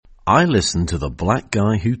I listen to the Black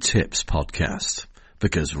Guy Who Tips podcast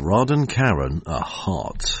because Rod and Karen are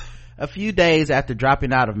hot. A few days after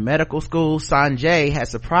dropping out of medical school, Sanjay had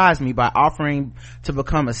surprised me by offering to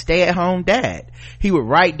become a stay-at-home dad. He would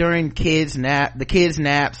write during the kids'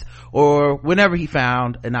 naps, or whenever he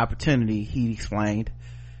found an opportunity, he explained.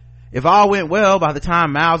 If all went well, by the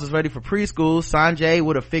time Miles was ready for preschool, Sanjay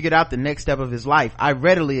would have figured out the next step of his life. I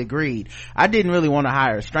readily agreed. I didn't really want to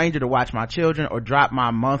hire a stranger to watch my children or drop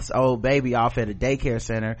my months-old baby off at a daycare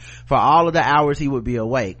center for all of the hours he would be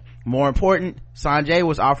awake. More important, Sanjay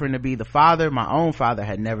was offering to be the father my own father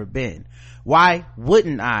had never been. Why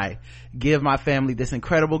wouldn't I give my family this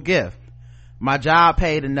incredible gift? My job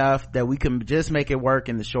paid enough that we could just make it work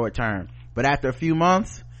in the short term. But after a few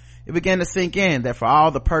months, it began to sink in that for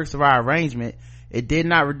all the perks of our arrangement, it did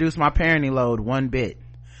not reduce my parenting load one bit.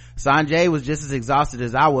 Sanjay was just as exhausted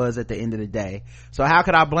as I was at the end of the day. So how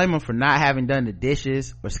could I blame him for not having done the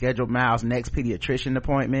dishes or scheduled Miles' next pediatrician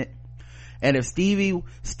appointment? And if Stevie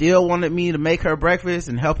still wanted me to make her breakfast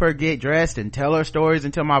and help her get dressed and tell her stories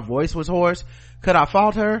until my voice was hoarse, could I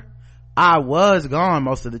fault her? I was gone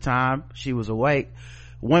most of the time she was awake.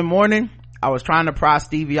 One morning, I was trying to pry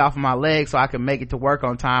Stevie off of my leg so I could make it to work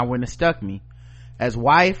on time when it stuck me. As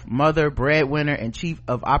wife, mother, breadwinner, and chief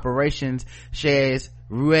of operations shares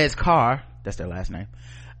Ruiz Carr, that's their last name,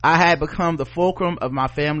 I had become the fulcrum of my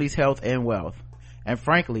family's health and wealth. And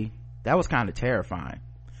frankly, that was kind of terrifying.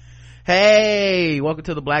 Hey, welcome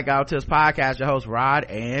to the Black Guy Who Tips podcast. Your host Rod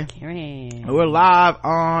and Karen. We're live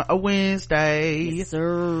on a Wednesday. Yes,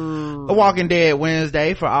 sir. A Walking Dead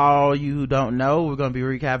Wednesday. For all you who don't know, we're going to be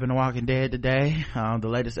recapping The Walking Dead today. The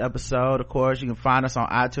latest episode, of course. You can find us on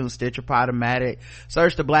iTunes, Stitcher, Podomatic.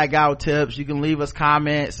 Search the Black Guy Who Tips. You can leave us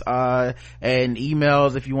comments and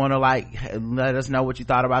emails if you want to let us know what you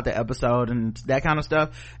thought about the episode and that kind of stuff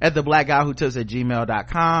at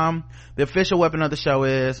theblackguywhotips@gmail.com. The official weapon of the show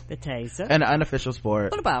is the taser, and the unofficial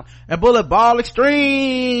sport Bullet Ball, and Bullet Ball Extreme.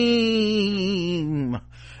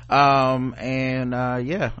 And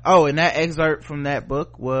that excerpt from that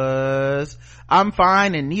book was I'm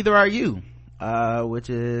Fine and Neither Are You, which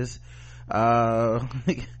is the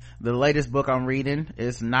latest book I'm reading.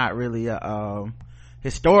 It's not really a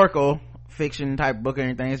historical fiction type book or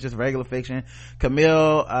anything. It's just regular fiction.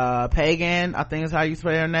 Camille Pagan, I think is how you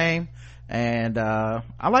say her name. And I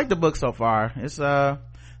like the book so far. It's an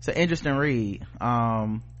interesting read.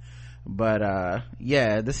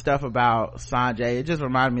 This stuff about Sanjay, it just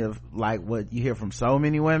reminded me of like what you hear from so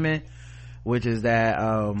many women, which is that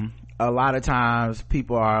a lot of times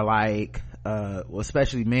people are like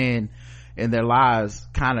especially men in their lives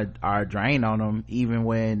kind of are drained on them, even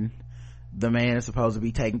when the man is supposed to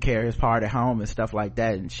be taking care of his part at home and stuff like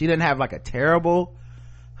that. And she didn't have like a terrible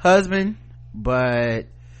husband, but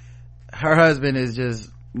her husband is just,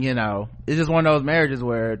 it's just one of those marriages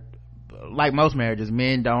where, like most marriages,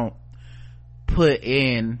 men don't put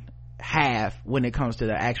in half when it comes to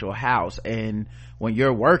the actual house. And when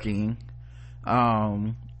you're working,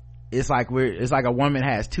 it's like a woman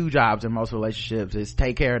has two jobs in most relationships. It's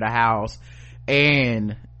take care of the house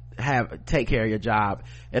and take care of your job.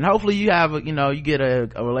 And hopefully you have you get a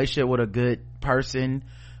relationship with a good person,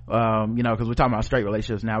 because we're talking about straight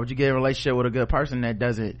relationships now, but you get a relationship with a good person that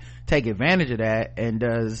doesn't take advantage of that and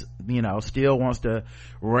does, still wants to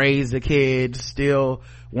raise the kids, still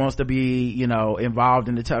wants to be, involved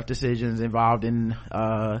in the tough decisions, involved in,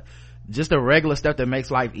 just the regular stuff that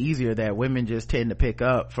makes life easier that women just tend to pick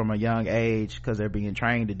up from a young age because they're being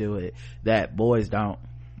trained to do it, that boys don't.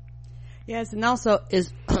 Yes, and also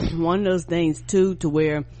it's one of those things too, to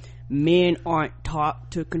where men aren't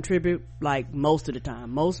taught to contribute, like most of the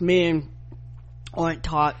time. Most men aren't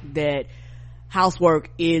taught that housework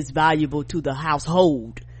is valuable to the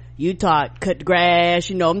household. You taught cut the grass,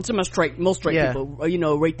 I'm talking about most straight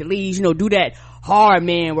people, rake the leaves, do that hard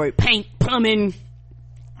man work, paint, plumbing,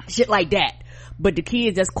 shit like that. But the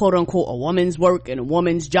kids, that's quote unquote a woman's work and a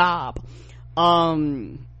woman's job.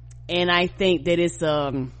 And I think that it's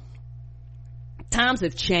times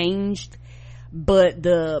have changed, but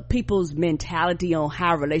the people's mentality on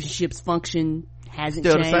how relationships function hasn't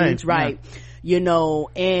still changed, right? Yeah.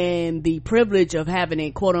 And the privilege of having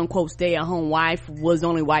a quote unquote stay at home wife was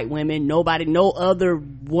only white women. No other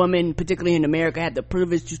woman, particularly in America, had the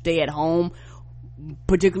privilege to stay at home,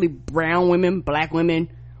 particularly brown women, black women.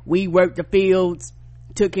 We worked the fields,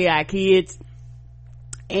 took care of our kids,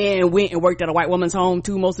 and went and worked at a white woman's home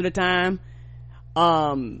too most of the time.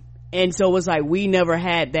 And so it's like we never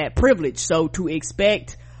had that privilege. So to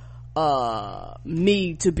expect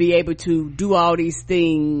me to be able to do all these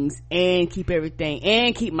things and keep everything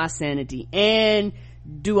and keep my sanity and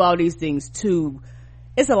do all these things too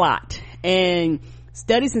it's a lot. And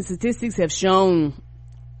studies and statistics have shown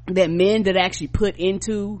that men that actually put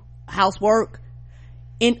into housework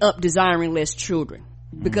end up desiring less children,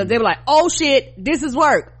 because they were like, oh shit, this is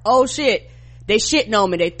work. Oh shit, they shitting on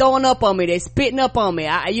me, they throwing up on me, they spitting up on me.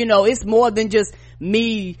 It's more than just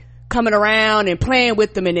me coming around and playing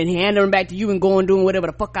with them and then handing them back to you and going doing whatever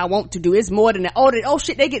the fuck I want to do. It's more than that. Oh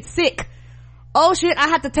shit, they get sick. Oh shit, I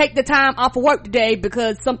have to take the time off of work today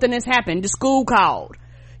because something has happened. The school called.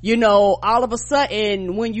 All of a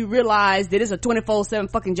sudden, when you realize that it's a 24/7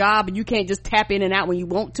 fucking job and you can't just tap in and out when you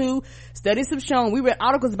want to, studies have shown, we read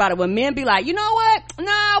articles about it, when men be like, you know what,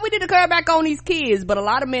 nah, we need to cut back on these kids. But a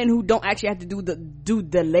lot of men who don't actually have to do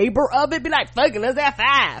the labor of it be like, fuck it, let's have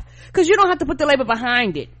 5, because you don't have to put the labor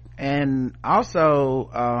behind it. And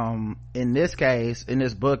also, in this case, in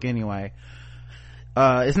this book anyway,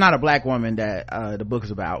 it's not a black woman that the book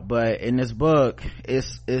is about, but in this book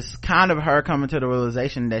it's kind of her coming to the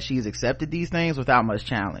realization that she's accepted these things without much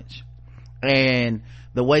challenge. And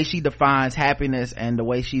the way she defines happiness and the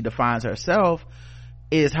way she defines herself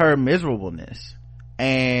is her miserableness.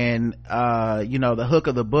 And the hook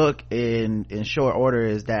of the book in short order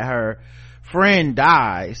is that her friend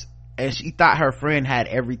dies and she thought her friend had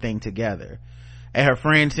everything together, and her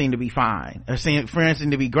friend seemed to be fine. Her friend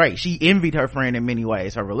seemed to be great. She envied her friend in many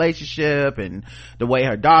ways, her relationship and the way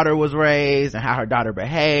her daughter was raised and how her daughter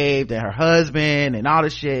behaved and her husband and all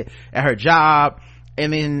this shit and her job.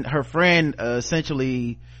 And then her friend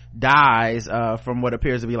essentially dies from what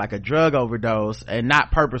appears to be like a drug overdose, and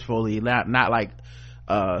not purposefully, not like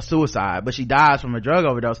suicide, but she dies from a drug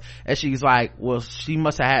overdose. And she's like, well, she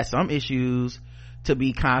must have had some issues to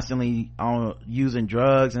be constantly on using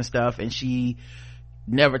drugs and stuff, and she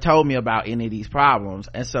never told me about any of these problems.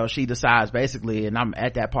 And so she decides, basically, and I'm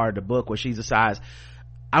at that part of the book where she decides,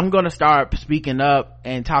 I'm gonna start speaking up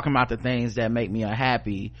and talking about the things that make me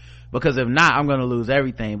unhappy, because if not, I'm gonna lose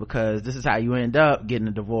everything, because this is how you end up getting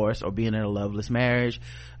a divorce or being in a loveless marriage.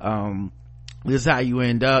 This is how you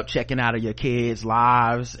end up checking out of your kids'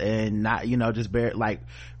 lives and not, just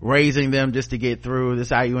raising them just to get through. This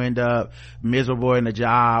is how you end up miserable in a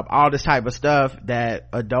job, all this type of stuff that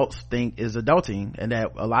adults think is adulting, and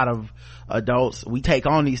that a lot of adults, we take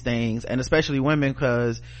on these things, and especially women,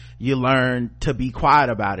 because you learn to be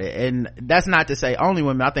quiet about it. And that's not to say only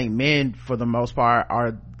women. I think men, for the most part,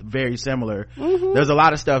 are very similar. Mm-hmm. There's a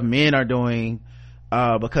lot of stuff men are doing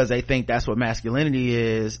because they think that's what masculinity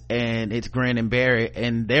is, and it's grin and bear it,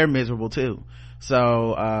 and they're miserable too.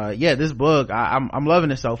 So this book, I'm loving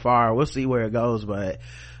it so far. We'll see where it goes, but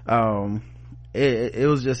it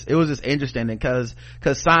was just interesting, because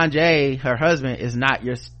Sanjay, her husband, is not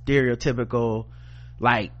your stereotypical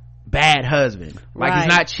like bad husband. Like, right.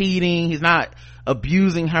 He's not cheating, he's not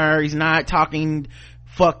abusing her, he's not talking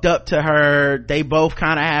fucked up to her. They both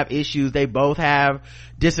kind of have issues, they both have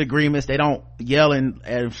disagreements. They don't yell and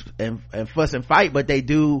fuss and fight, but they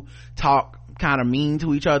do talk kind of mean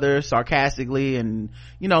to each other, sarcastically, and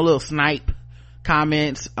little snipe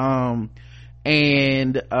comments. And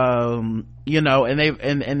then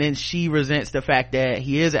she resents the fact that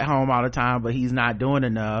he is at home all the time, but he's not doing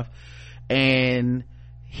enough, and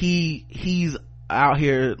he's out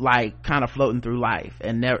here like kind of floating through life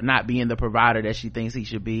and not being the provider that she thinks he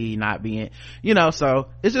should be, not being, so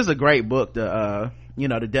it's just a great book to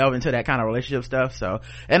to delve into that kind of relationship stuff. So,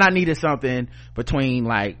 and I needed something between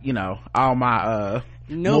like, all my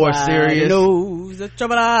more serious knows the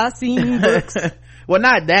trouble I've seen books. Well,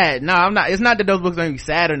 not that. No, I'm not. It's not that those books make me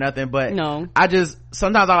sad or nothing, but no.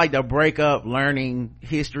 Sometimes I like to break up learning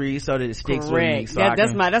history so that it sticks with me. So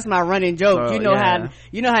that's my running joke. So, how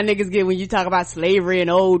niggas get when you talk about slavery and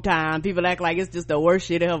old time. People act like it's just the worst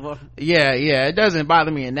shit ever. Yeah. It doesn't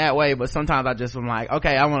bother me in that way, but sometimes I'm like,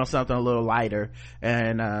 okay, I want something a little lighter.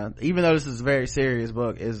 And even though this is a very serious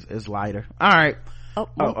book, is lighter. All right.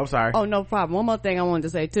 I'm sorry. Oh, no problem. One more thing I wanted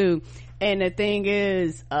to say too. And the thing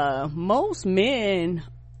is, most men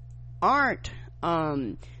aren't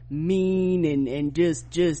mean and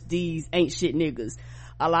just these ain't shit niggas.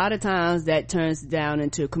 A lot of times that turns down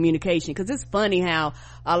into communication, because it's funny how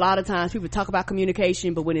a lot of times people talk about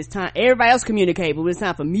communication, but when it's time, everybody else communicate, but when it's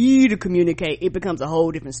time for me to communicate, it becomes a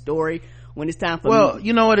whole different story. When it's time for me,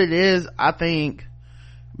 you know what it is? I think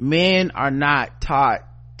men are not taught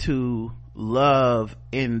to love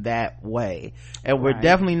in that way, and we're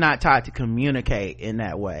definitely not taught to communicate in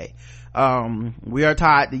that way. We are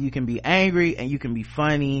taught that you can be angry and you can be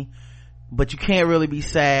funny, but you can't really be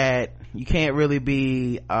sad, you can't really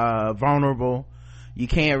be vulnerable, you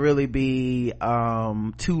can't really be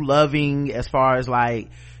too loving, as far as like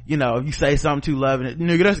you know, if you say something too loving,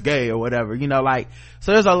 nigga, that's gay or whatever, you know, like,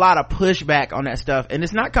 so there's a lot of pushback on that stuff, and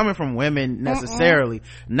it's not coming from women necessarily.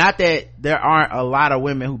 Not that there aren't a lot of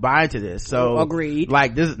women who buy into this. So agreed.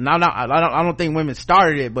 Like this, I don't think women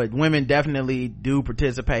started it, but women definitely do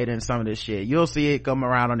participate in some of this shit. You'll see it come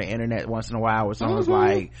around on the internet once in a while where someone's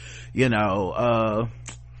like, you know,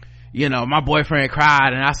 my boyfriend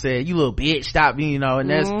cried and I said, you little bitch, stop me, you know, and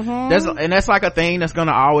that's like a thing that's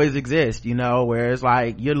gonna always exist, you know, where it's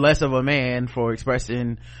like you're less of a man for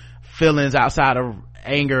expressing feelings outside of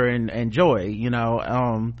anger and joy, you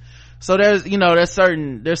know. So there's, you know, there's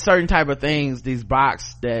certain type of things, these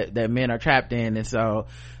boxes that men are trapped in, and so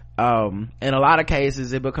in a lot of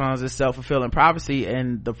cases it becomes a self-fulfilling prophecy.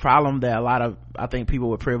 And the problem that a lot of, I think, people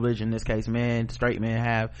with privilege, in this case men, straight men,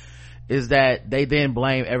 have is that they then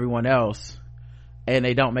blame everyone else and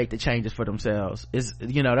they don't make the changes for themselves. Is,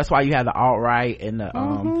 you know, that's why you have the alt-right and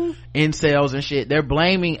the incels and shit. They're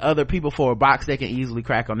blaming other people for a box they can easily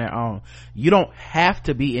crack on their own. You don't have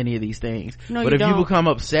to be any of these things. No, but if don't. you become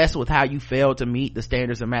obsessed with how you fail to meet the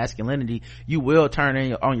standards of masculinity, you will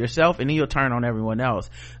turn on yourself, and then you'll turn on everyone else.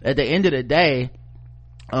 At the end of the day,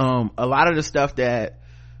 a lot of the stuff that,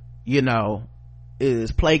 you know,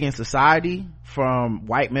 is plaguing society from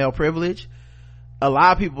white male privilege, a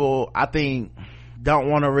lot of people, I think, don't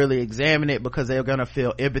want to really examine it because they're gonna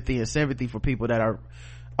feel empathy and sympathy for people that are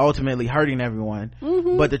ultimately hurting everyone.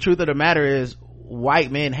 But the truth of the matter is,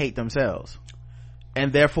 white men hate themselves,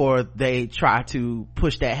 and therefore they try to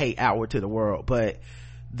push that hate outward to the world. But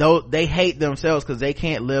though they hate themselves because they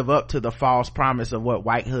can't live up to the false promise of what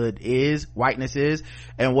whiteness is,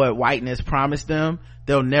 and what whiteness promised them,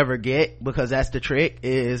 they'll never get, because that's the trick,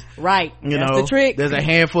 is right, you that's know, the trick. there's a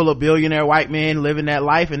handful of billionaire white men living that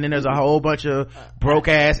life, and then there's a whole bunch of broke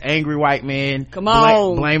ass angry white men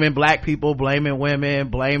blaming black people, blaming women,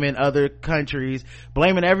 blaming other countries,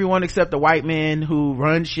 blaming everyone except the white men who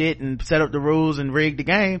run shit and set up the rules and rig the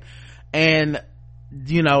game. And,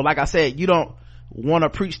 you know, like I said, you don't want to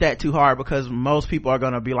preach that too hard, because most people are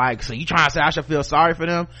going to be like, so you trying to say I should feel sorry for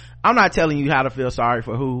them? I'm not telling you how to feel sorry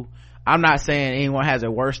for who. I'm not saying anyone has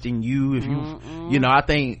it worse than you. If you know, I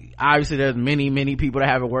think obviously there's many people that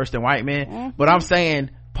have it worse than white men, but I'm saying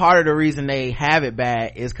part of the reason they have it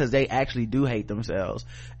bad is because they actually do hate themselves,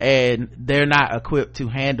 and they're not equipped to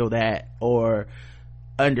handle that or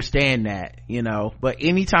understand that, you know. But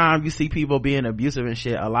anytime you see people being abusive and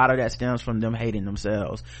shit, a lot of that stems from them hating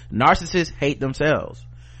themselves. Narcissists hate themselves.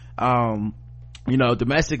 You know,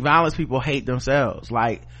 domestic violence people hate themselves,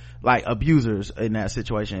 like abusers in that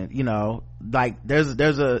situation, you know, like there's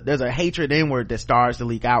a hatred inward that starts to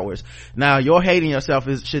leak outwards. Now, your hating yourself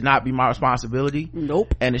should not be my responsibility.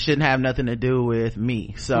 Nope. And it shouldn't have nothing to do with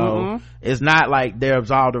me. So it's not like they're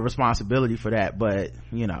absolved of responsibility for that. But,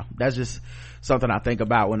 you know, that's just something I think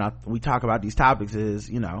about when we talk about these topics, is,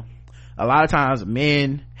 you know, a lot of times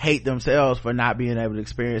men hate themselves for not being able to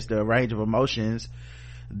experience the range of emotions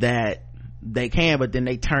that they can, but then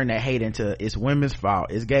they turn that hate into, it's women's fault,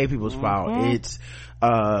 it's gay people's fault, it's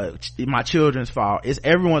my children's fault, it's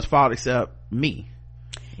everyone's fault except me,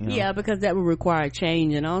 you know? Yeah, because that would require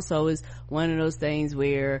change. And also it's one of those things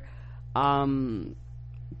where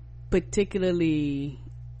particularly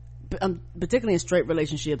in straight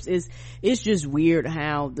relationships, it's just weird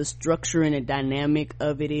how the structure and the dynamic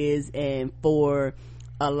of it is. And for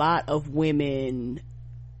a lot of women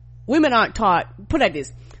aren't taught, put it like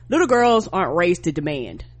this, little girls aren't raised to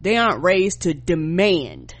demand. They aren't raised to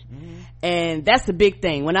demand. And that's the big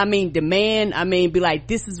thing. When I mean demand, I mean be like,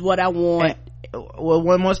 this is what I want. Well,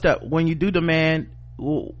 one more step. When you do demand,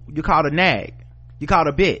 you're called a nag. You're called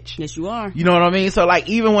a bitch. Yes, you are. You know what I mean? So like,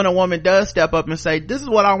 even when a woman does step up and say, this is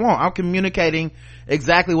what I want, I'm communicating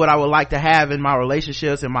exactly what I would like to have in my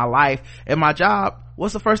relationships, in my life, in my job,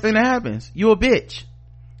 what's the first thing that happens? You a bitch.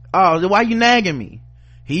 Oh, why you nagging me?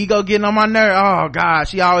 Here you go, getting on my nerve. Oh god,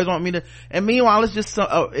 she always want me to. And meanwhile, it's just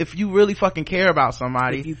if you really fucking care about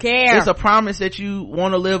somebody, if you care, it's a promise that you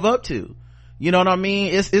want to live up to. You know what I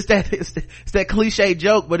mean? It's that cliche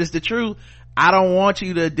joke, but it's the truth. I don't want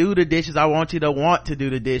you to do the dishes, I want you to want to do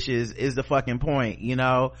the dishes, is the fucking point, you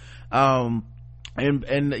know. And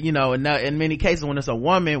you know, in many cases when it's a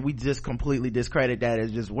woman, we just completely discredit that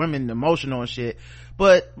as just women emotional and shit.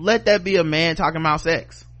 But let that be a man talking about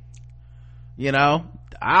sex, you know.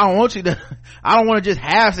 I don't want to just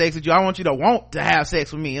have sex with you, I want you to want to have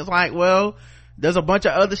sex with me. It's like, well, there's a bunch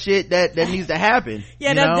of other shit that needs to happen.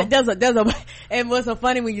 Yeah, there's a and what's so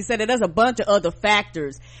funny when you said that, there's a bunch of other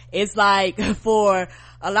factors. It's like, for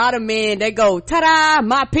a lot of men, they go, ta-da,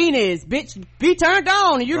 my penis, bitch, be turned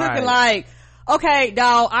on, and you're looking like, okay,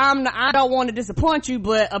 dog, I don't want to disappoint you,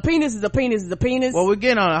 but a penis is a penis is a penis. Well, we're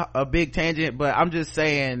getting on a big tangent, but I'm just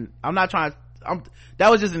saying, I'm not trying, that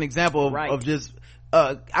was just an example of just,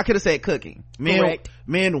 I could have said cooking.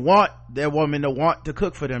 Men want their woman to want to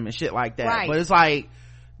cook for them and shit like that. Right. But it's like,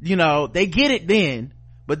 you know, they get it then.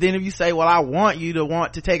 But then if you say, well, I want you to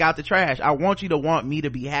want to take out the trash. I want you to want me to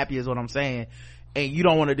be happy is what I'm saying. And you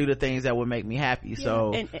don't want to do the things that would make me happy. Yeah,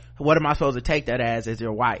 so what am I supposed to take that as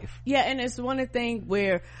your wife? Yeah, and it's one of the things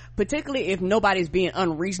where, particularly if nobody's being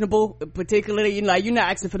unreasonable, particularly, you know, like, you're not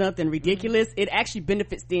asking for nothing ridiculous, it actually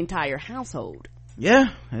benefits the entire household. Yeah,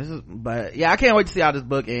 but yeah, I can't wait to see how this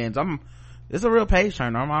book ends. It's a real page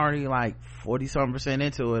turner. I'm already like 40-something%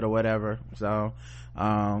 into it or whatever. So,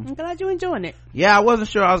 I'm glad you're enjoying it. Yeah, I wasn't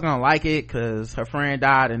sure I was gonna like it because her friend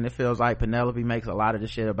died, and it feels like Penelope makes a lot of the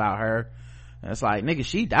shit about her. And it's like, nigga,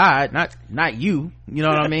 she died, not you. You know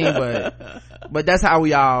what I mean? But that's how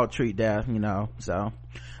we all treat death, you know. So,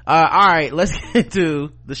 all right, let's get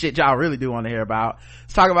into the shit y'all really do want to hear about.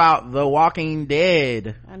 Let's talk about The Walking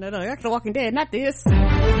Dead. I know, The Walking Dead, not this.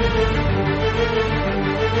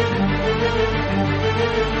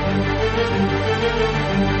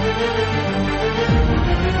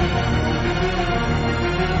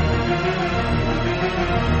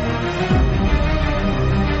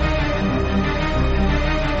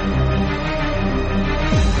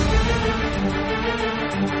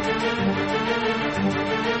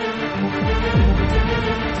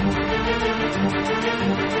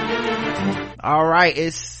 All right,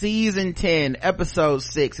 it's season 10, episode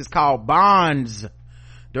 6. It's called Bonds,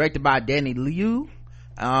 directed by Danny Liu,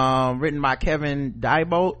 written by Kevin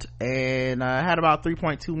Diebolt, and had about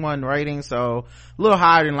 3.21 rating, so a little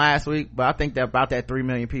higher than last week, but I think that about that 3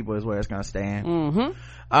 million people is where it's gonna stand.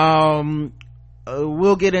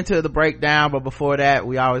 We'll get into the breakdown, but before that,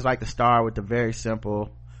 we always like to start with the very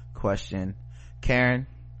simple question. Karen,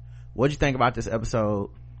 what'd you think about this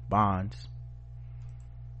episode, Bonds?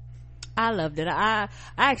 I loved it. I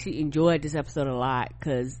actually enjoyed this episode a lot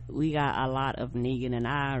because we got a lot of Negan, and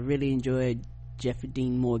I really enjoyed Jeffrey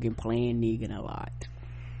Dean Morgan playing Negan a lot.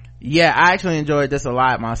 Yeah, I actually enjoyed this a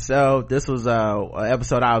lot myself. This was an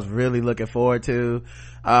episode I was really looking forward to.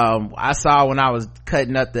 I saw when I was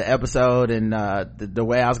cutting up the episode and the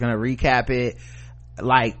way I was going to recap it,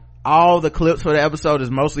 like all the clips for the episode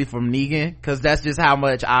is mostly from Negan, because that's just how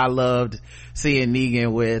much I loved seeing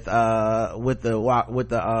Negan with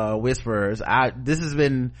the Whisperers. This has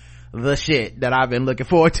been the shit that I've been looking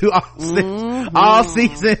forward to all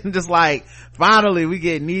season. Just like, finally we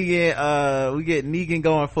get Negan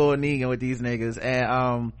going full Negan with these niggas.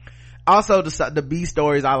 And also the B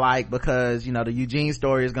stories I like, because you know the Eugene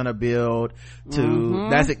story is gonna build to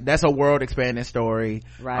that's a world expanding story,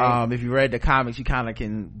 right? If you read the comics, you kind of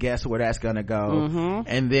can guess where that's gonna go.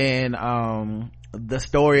 And then the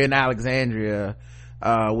story in Alexandria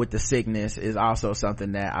with the sickness is also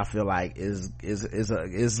something that I feel like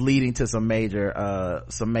is leading to some major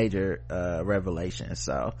revelations.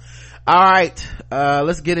 So all right,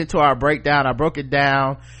 let's get into our breakdown. I broke it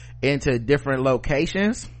down into different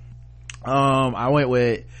locations. I went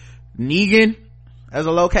with Negan as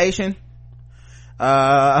a location,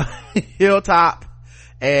 Hilltop,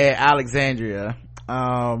 and Alexandria.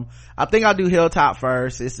 I think I'll do Hilltop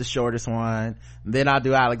first. It's the shortest one. Then I'll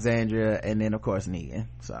do Alexandria, and then of course Negan.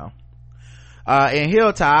 So in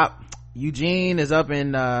Hilltop, Eugene is up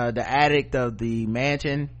in the attic of the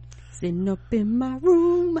mansion, sitting up in my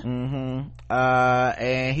room.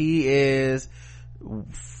 And he is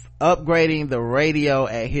upgrading the radio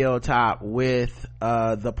at Hilltop with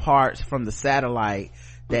the parts from the satellite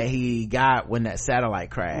that he got when that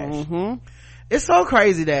satellite crashed. It's so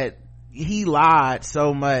crazy that he lied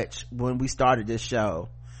so much when we started this show.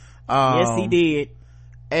 Yes, he did.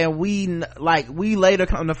 And we later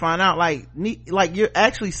come to find out, like you're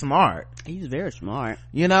actually smart. He's very smart.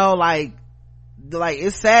 You know, like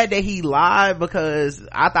it's sad that he lied, because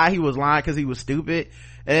I thought he was lying because he was stupid.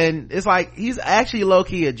 And it's like, he's actually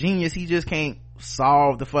low-key a genius. He just can't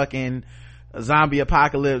solve the fucking zombie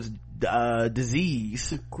apocalypse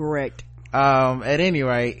disease. Correct. At any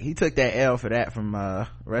rate, he took that L for that from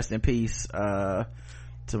rest in peace to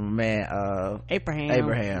my man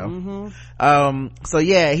Abraham. So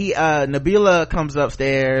yeah, Nabila comes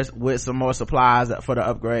upstairs with some more supplies for the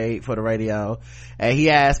upgrade for the radio, and he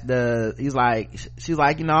asked she's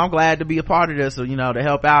like, you know, I'm glad to be a part of this, so, you know, to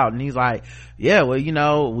help out. And he's like, yeah, well, you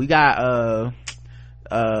know, we got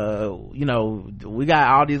you know, we got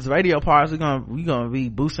all these radio parts. We're gonna be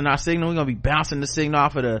boosting our signal. We're gonna be bouncing the signal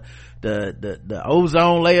off of the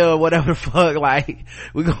ozone layer or whatever the fuck. Like,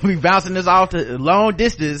 we're gonna be bouncing this off to long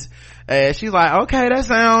distance. And she's like, okay, that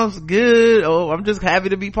sounds good. Oh, I'm just happy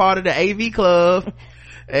to be part of the AV club.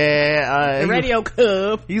 And the radio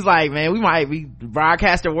club. He's like, man, we might be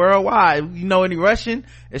broadcasting worldwide. You know any Russian?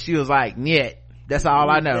 And she was like, "Niet. That's all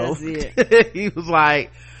I know." That's it. He was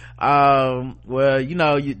like, well, you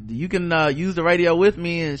know, you can use the radio with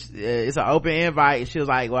me, and it's an open invite. And she was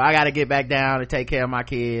like, well, I gotta get back down and take care of my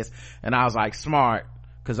kids. And I was like, smart,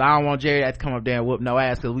 because I don't want Jerry to have to come up there and whoop no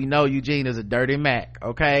ass, because we know Eugene is a dirty Mac.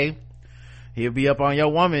 Okay, he'll be up on your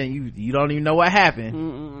woman. You don't even know what happened.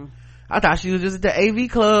 Mm-mm. I thought she was just at the AV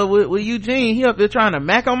club with Eugene. He up there trying to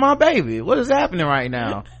Mac on my baby. What is happening right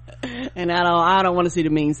now? And I don't want to see the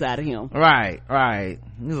mean side of him. Right.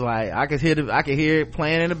 He's like, I could hear it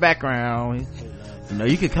playing in the background. You know,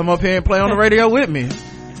 you could come up here and play on the radio with me.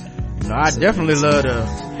 You know, I definitely love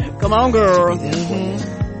to. Come on, girl.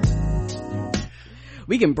 Mm-hmm.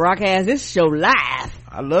 We can broadcast this show live.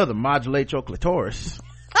 I love to modulate your clitoris.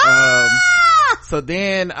 So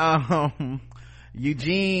then,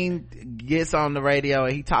 Eugene gets on the radio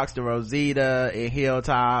and he talks to Rosita in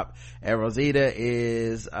Hilltop, and Rosita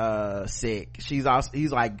is sick. He's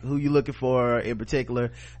like, who you looking for in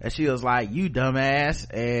particular? And she was like, you dumbass.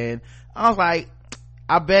 And I was like,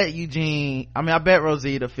 I bet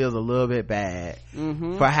Rosita feels a little bit bad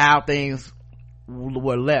for how things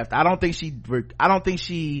were left. I don't think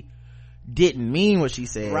she didn't mean what she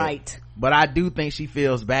said, right, but I do think she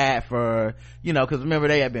feels bad for, you know, because remember,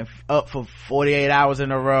 they had been up for 48 hours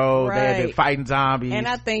in a row. Right. They had been fighting zombies, and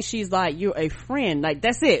I think she's like, you're a friend, like,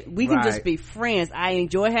 that's it, we can just be friends. I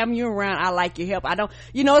enjoy having you around. I like your help. I don't,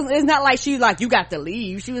 you know, it's not like she's like, you got to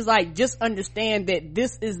leave. She was like, just understand that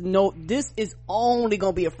this is only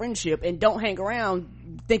gonna be a friendship, and don't hang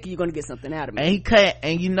around thinking you're gonna get something out of me. And he can't,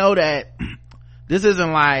 and you know that this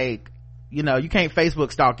isn't like, you know, you can't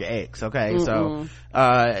Facebook stalk your ex. Okay. So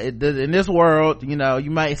in this world, you know, you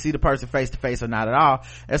might see the person face to face or not at all.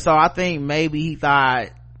 And so I think maybe he thought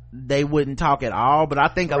they wouldn't talk at all, but I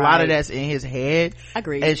think a lot of that's in his head. I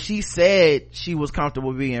agree. And she said she was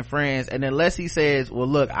comfortable being friends, and unless he says, well,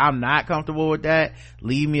 look, I'm not comfortable with that,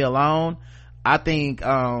 leave me alone, I think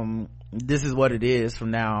this is what it is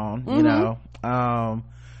from now on. You know,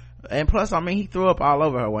 and plus, I mean, he threw up all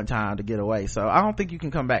over her one time to get away, so I don't think you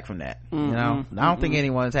can come back from that. You know, I don't think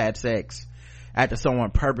anyone's had sex after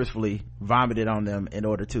someone purposefully vomited on them in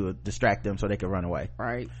order to distract them so they could run away.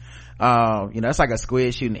 Right. You know, it's like a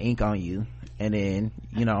squid shooting ink on you, and then,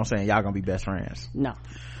 you know what I'm saying, y'all gonna be best friends. No.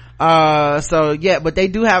 So yeah, but they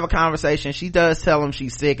do have a conversation. She does tell him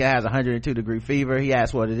she's sick and has 102-degree fever. He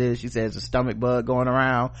asks what it is. She says a stomach bug going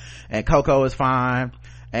around, and Coco is fine.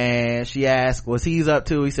 And she asked what he's up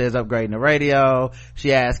to. He says upgrading the radio.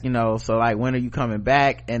 She asked, you know, so like, when are you coming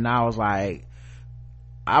back? And I was like,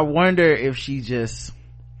 I wonder if she's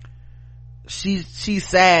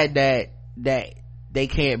sad that they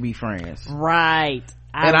can't be friends. Right.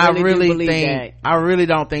 I really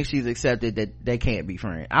don't think she's accepted that they can't be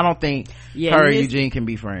friends. I don't think her and Eugene can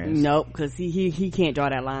be friends. Nope, because he can't draw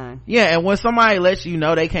that line. Yeah, and when somebody lets you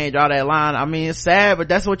know they can't draw that line, I mean, it's sad, but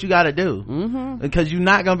that's what you gotta do. Because you're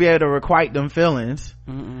not gonna be able to requite them feelings.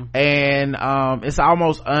 And it's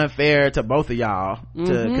almost unfair to both of y'all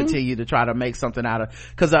to continue to try to make something out of,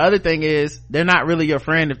 because the other thing is, they're not really your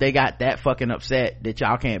friend if they got that fucking upset that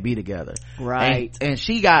y'all can't be together. Right. And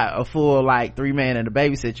she got a full like 3-man and a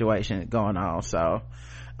baby situation going on. So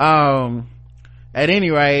at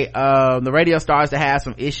any rate, the radio starts to have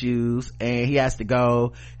some issues and he has to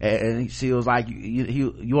go, and she was like,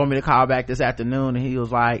 you want me to call back this afternoon? And he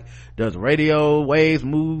was like, does radio waves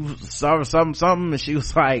move something, and she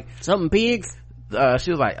was like, something pigs?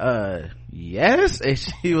 She was like, yes. And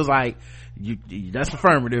she was like, that's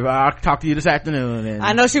affirmative. I'll talk to you this afternoon. And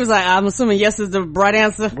I know she was like, I'm assuming yes is the right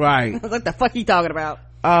answer. Right. What the fuck he talking about?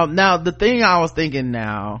 Now the thing I was thinking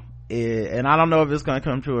now is, and I don't know if it's gonna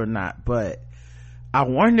come true or not, but I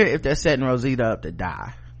wonder if they're setting Rosita up to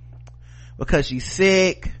die because she's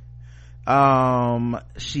sick.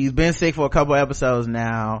 She's been sick for a couple episodes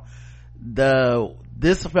now.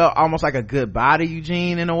 This felt almost like a goodbye to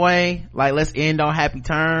Eugene in a way, like let's end on happy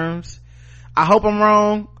terms. I hope I'm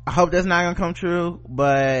wrong. I hope that's not gonna come true,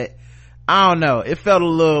 but I don't know, it felt a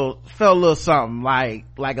little something like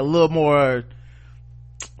a little more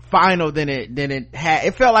final than it had.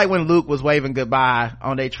 It felt like when Luke was waving goodbye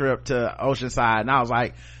on their trip to Oceanside, and I was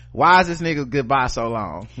like, why is this nigga goodbye so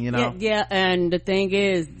long, you know? Yeah, and the thing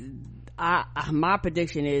is, my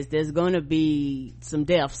prediction is there's gonna be some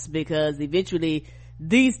deaths, because eventually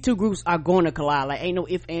these two groups are going to collide. Like, ain't no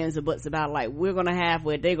ifs, ands, or buts about, like, we're gonna have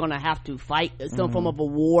where they're gonna have to fight some form of a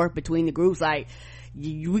war between the groups. Like,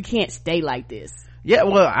 we can't stay like this. Yeah,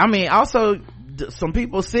 well, I mean, also, some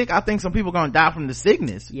people sick. I think some people gonna die from the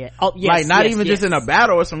sickness. Yeah. Oh, yes. Like, not even just in a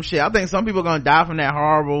battle or some shit. I think some people gonna die from that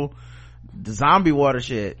horrible zombie water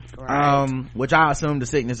shit. Right. Which I assume the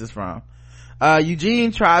sickness is from.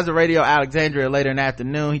 Eugene tries to radio Alexandria later in the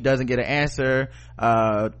afternoon. He doesn't get an answer,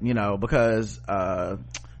 because,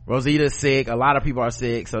 Rosita's sick. A lot of people are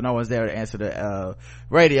sick, so no one's there to answer the,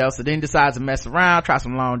 radio. So then he decides to mess around, try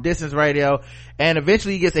some long distance radio, and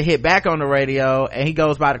eventually he gets a hit back on the radio, and he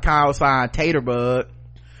goes by the call sign Taterbug.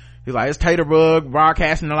 He's like, it's Taterbug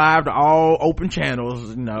broadcasting live to all open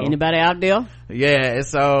channels, Anybody out there? Yeah, and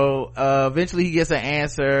so, eventually he gets an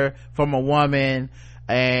answer from a woman,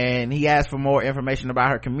 and he asks for more information about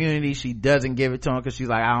her community. She doesn't give it to him because she's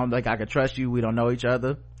like, I don't think I can trust you. We don't know each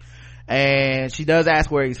other. And she does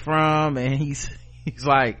ask where he's from, and he's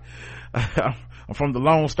like, I'm from the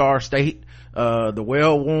Lone Star State, the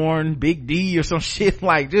well-worn Big D or some shit.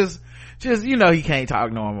 Like, just he can't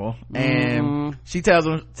talk normal. And she tells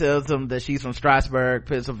him that she's from Strasburg,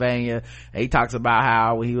 Pennsylvania, and he talks about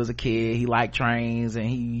how when he was a kid he liked trains, and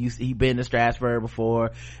he been to Strasburg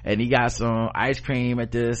before, and he got some ice cream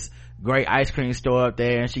at this great ice cream store up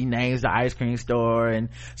there, and she names the ice cream store, and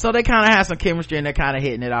so they kind of have some chemistry, and they're kind of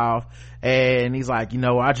hitting it off. And he's like,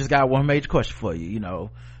 I just got one major question for you,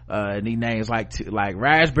 and he names like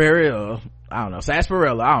raspberry or I don't know,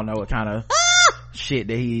 sarsaparilla. I don't know what kind of shit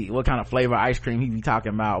what kind of flavor ice cream he be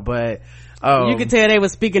talking about, but you could tell they were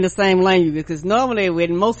speaking the same language, because normally with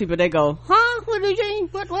most people they go, huh, what did you,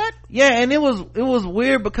 what? Yeah, and it was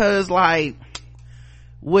weird because, like,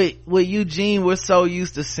 with Eugene, we're so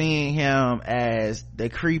used to seeing him as the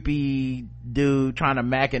creepy dude trying to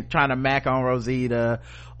mac on Rosita,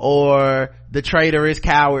 or the traitorous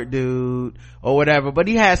coward dude, or whatever, but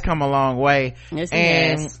he has come a long way. Yes, he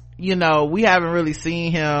has. We haven't really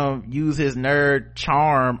seen him use his nerd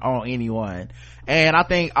charm on anyone. And I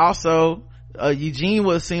think also, Eugene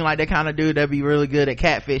would seem like that kind of dude that'd be really good at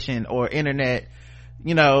catfishing or internet,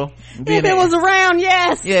 if it was around,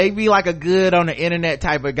 yes. Yeah, he'd be like a good on the internet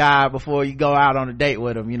type of guy before you go out on a date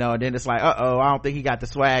with him, and then it's like, I don't think he got the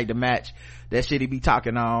swag to match that shit he be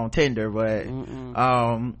talking on Tinder, but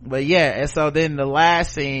yeah. And so then the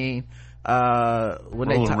last scene, when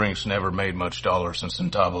Roller rinks never made much dollar since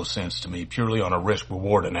Centavo sense to me, purely on a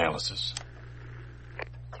risk-reward analysis.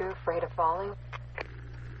 Too afraid of falling?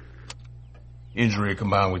 Injury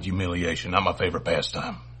combined with humiliation, not my favorite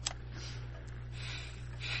pastime.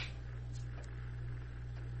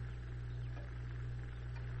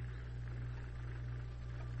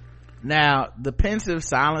 Now, the pensive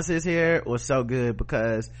silences here was so good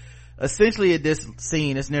because essentially at this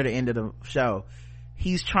scene, it's near the end of the show,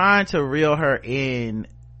 he's trying to reel her in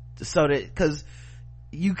so that, because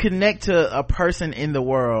you connect to a person in the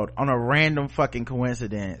world on a random fucking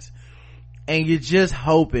coincidence, and you're just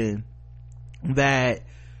hoping that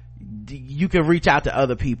you can reach out to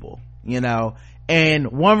other people,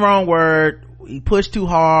 and one wrong word, you push too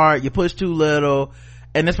hard, you push too little,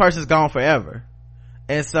 and this person's gone forever.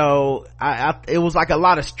 And so it was like a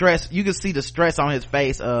lot of stress. You could see the stress on his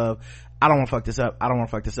face of, I don't want to fuck this up. I don't want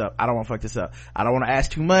to fuck this up. I don't want to fuck this up. I don't want to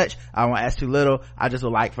ask too much. I don't want to ask too little. I just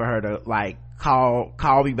would like for her to like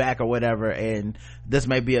call me back or whatever. And this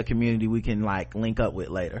may be a community we can like link up with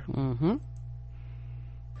later.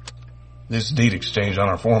 This deed exchange on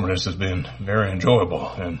our formulas has been very enjoyable,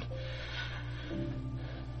 and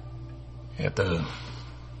at the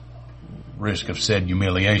risk of said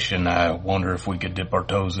humiliation, I wonder if we could dip our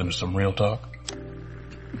toes into some real talk.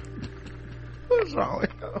 What's wrong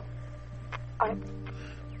with you?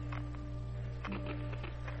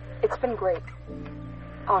 It's been great,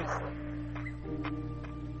 honestly.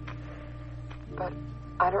 But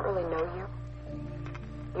I don't really know you.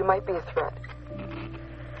 You might be a threat.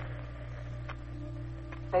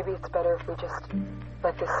 Maybe it's better if we just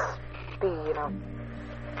let this be,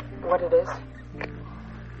 what it is.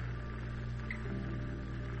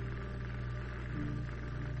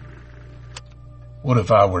 What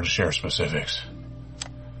if I were to share specifics?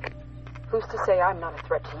 Who's to say I'm not a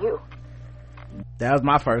threat to you? That was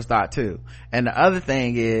my first thought too. And the other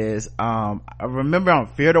thing is, I remember on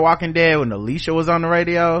Fear the Walking Dead when Alicia was on the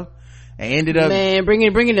radio and ended up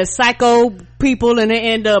bringing the psycho people, and they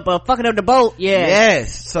end up fucking up the boat.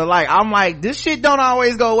 Yes. So like, I'm like, this shit don't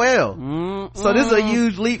always go well. So this is a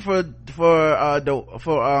huge leap for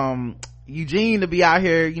Eugene to be out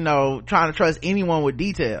here, trying to trust anyone with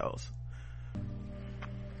details.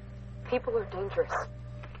 People are dangerous.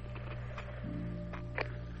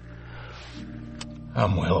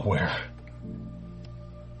 I'm well aware.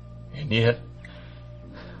 And yet,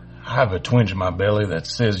 I have a twinge in my belly that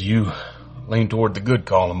says you lean toward the good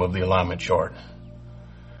column of the alignment chart.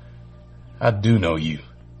 I do know you.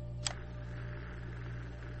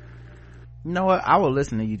 You know what? I will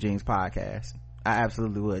listen to Eugene's podcast. I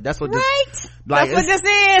absolutely would. That's what right? this, that's what this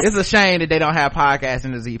is. It's a shame that they don't have podcasts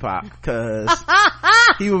in the Z-Pop, because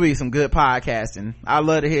he would be some good podcasting. I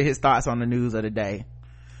love to hear his thoughts on the news of the day.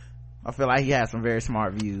 I feel like he has some very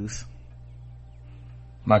smart views.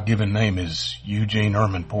 My given name is Eugene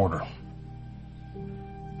Erman Porter.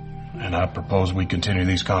 And I propose we continue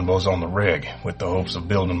these convos on the reg with the hopes of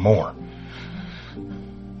building more.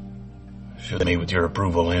 Should meet with your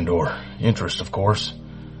approval and or interest, of course.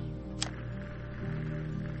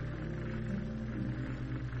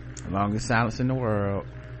 Longest silence in the world.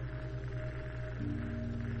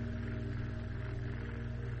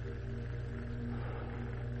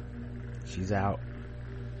 She's out.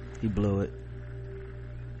 He blew it.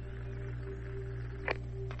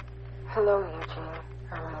 Hello, Eugene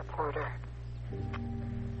Erman Porter.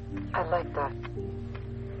 I like that.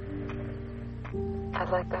 I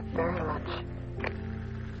like that very much.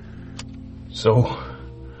 So,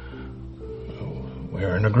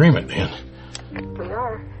 we're in agreement then. We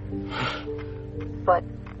are. But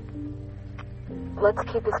let's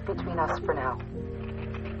keep this between us for now.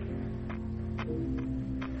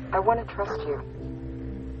 I want to trust you.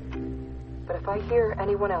 But if I hear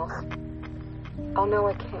anyone else, I'll know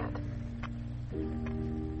I can't.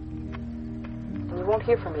 And you won't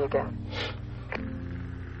hear from me again.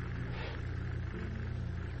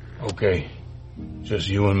 Okay. Just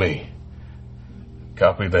you and me.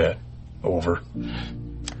 Copy that. Over.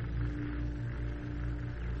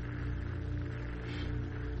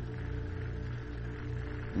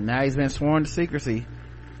 Now he's been sworn to secrecy.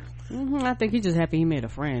 I think he's just happy he made a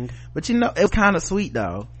friend. But you know, it was kind of sweet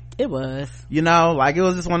though. It was. You know, like it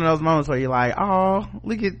was just one of those moments where you're like, oh,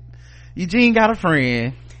 look at Eugene got a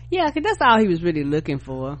friend. Yeah, because that's all he was really looking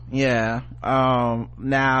for. Yeah.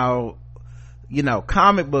 Now, you know,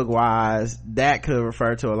 comic book wise, that could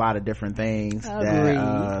refer to a lot of different things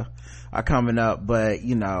that are coming up. But,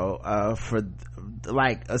 you know, for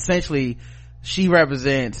like essentially she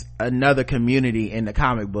represents another community in the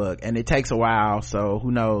comic book, and it takes a while, so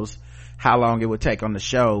who knows how long it would take on the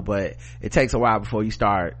show, but it takes a while before you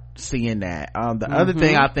start seeing that. The other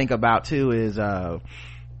thing I think about too is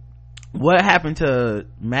what happened to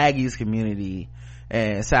Maggie's community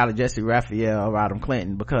and Sally Jesse Raphael, Rodham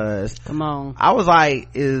Clinton, because come on, I was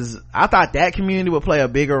like, I thought that community would play a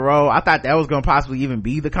bigger role. I thought that was going to possibly even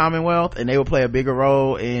be the Commonwealth, and they would play a bigger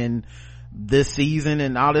role in this season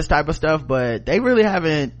and all this type of stuff, but they really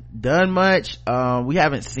haven't done much. We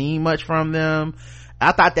haven't seen much from them.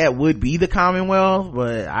 I thought that would be the Commonwealth,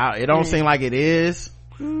 but it don't seem like it is.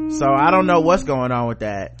 So I don't know what's going on with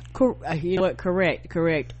that. You know what?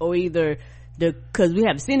 Correct. Or either because we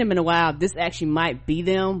haven't seen them in a while, this actually might be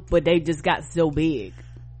them, but they just got so big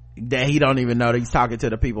that he don't even know that he's talking to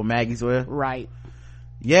the people Maggie's with. Right.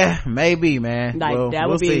 Yeah, maybe, man. Like, well, that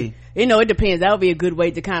we'll would be, see. You know, it depends. That would be a good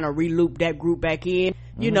way to kind of re-loop that group back in,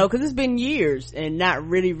 you know, because it's been years and not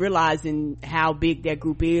really realizing how big that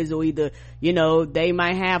group is, or either, you know, they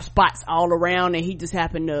might have spots all around and he just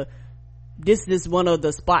happened to, this is one of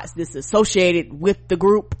the spots that's associated with the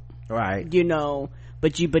group. Right. You know,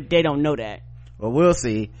 but they don't know that. Well, we'll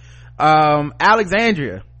see.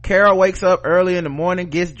 Alexandria. Carol wakes up early in the morning,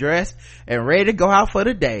 gets dressed, and ready to go out for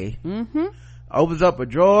the day. Opens up a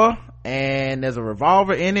drawer, and there's a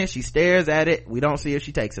revolver in it. She stares at it. We don't see if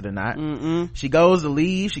she takes it or not. She goes to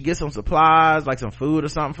leave. She gets some supplies, like some food or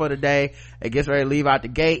something for the day, and gets ready to leave out the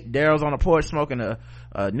gate. Daryl's on the porch smoking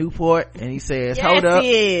a Newport, and he says, hold up.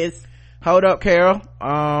 He is. Hold up, Carol.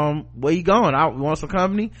 Where you going? You want some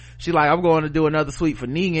company? She's like, I'm going to do another sweep for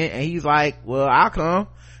Negan. And he's like, well, I'll come.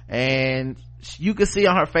 And you can see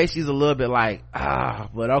on her face, she's a little bit like,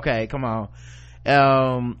 but okay, come on.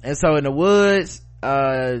 And so in the woods,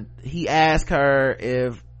 he asked her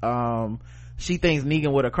if, she thinks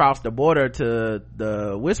Negan would have crossed the border to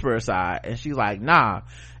the Whisperer side. And she's like, nah.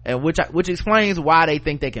 And which explains why they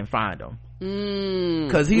think they can find him.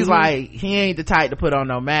 Cause he's like, he ain't the type to put on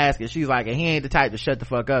no mask, and she's like, and he ain't the type to shut the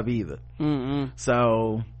fuck up either.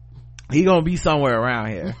 So he gonna be somewhere around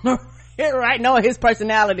here. Right, know his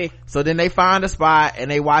personality. So then they find a spot and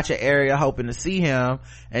they watch an area hoping to see him,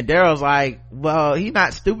 and Daryl's like, well, he's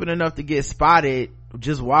not stupid enough to get spotted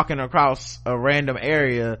just walking across a random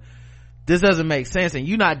area. This doesn't make sense, and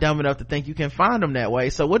you're not dumb enough to think you can find him that way,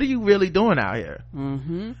 so what are you really doing out here?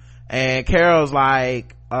 And Carol's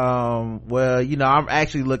like, well, you know, I'm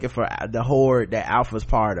actually looking for the horde that Alpha's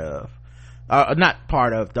part of. not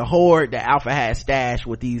part of the horde that Alpha has stashed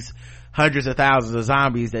with these hundreds of thousands of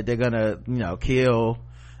zombies that they're gonna, kill.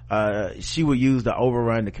 She would use to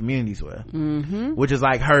overrun the communities with, which is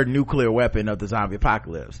like her nuclear weapon of the zombie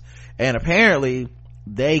apocalypse. And apparently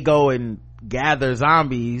they go and gather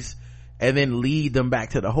zombies and then lead them back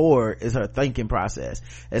to the horde is her thinking process.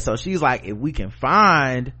 And so she's like, if we can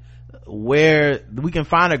find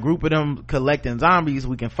a group of them collecting zombies,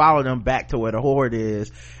 we can follow them back to where the horde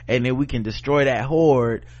is, and then we can destroy that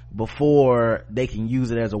horde before they can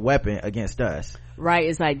use it as a weapon against us. Right.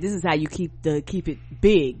 It's like, this is how you keep it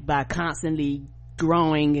big, by constantly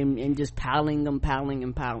growing and just piling.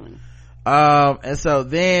 And so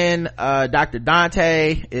then Dr.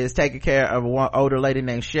 Dante is taking care of one older lady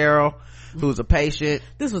named Cheryl, who's a patient.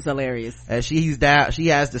 This was hilarious. And she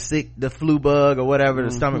has the flu bug or whatever,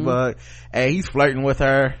 the stomach bug, and he's flirting with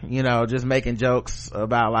her, just making jokes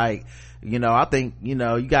about like, I think, you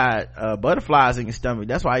got butterflies in your stomach,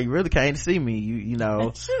 that's why you really came to see me, She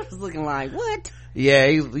was looking like, what? Yeah,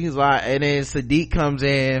 he's like, and then Sadiq comes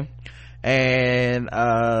in, and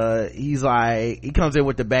he comes in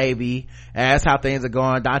with the baby, and that's how things are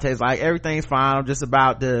going. Dante's like, everything's fine, I'm just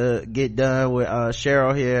about to get done with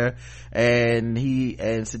Cheryl here, and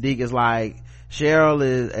Sadiq is like, Cheryl,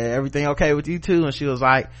 is everything okay with you too? And she was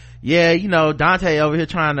like, yeah, Dante over here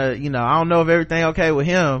trying to, I don't know if everything okay with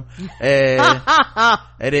him. And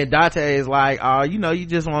then Dante is like, oh, you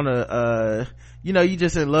just want to you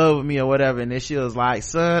just in love with me or whatever. And then she was like,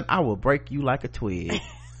 son, I will break you like a twig. It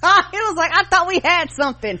was like, I thought we had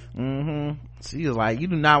something. She was like, you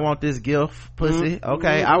do not want this gift, pussy.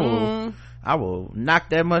 Okay, I will knock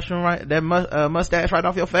that mustache right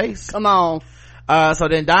off your face. Come on. So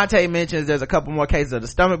then Dante mentions there's a couple more cases of the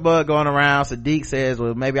stomach bug going around. Sadiq says,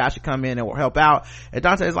 well, maybe I should come in and help out. And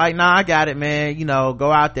Dante's like, nah, I got it, man.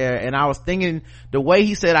 Go out there. And I was thinking the way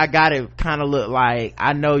he said I got it kind of looked like,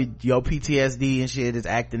 I know your PTSD and shit is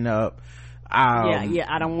acting up. Yeah,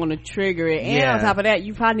 I don't want to trigger it. And on top of that,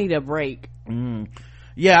 you probably need a break.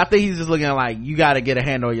 Yeah, I think he's just looking at like, you got to get a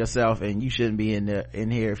handle on yourself, and you shouldn't be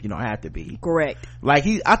in here if you don't have to be. Correct. Like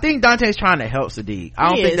I think Dante's trying to help Sadiq. I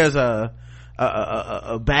don't think there's a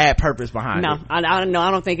bad purpose behind it. I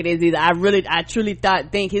don't think it is either. I truly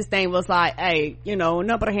think his thing was like, hey,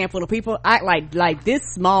 not but a handful of people act like this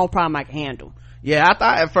small problem I can handle. Yeah, I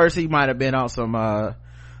thought at first he might have been on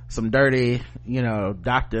some dirty,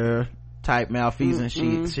 doctor type malfeasance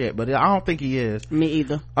shit, but I don't think he is. Me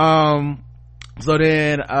either. So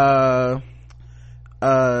then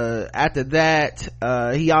after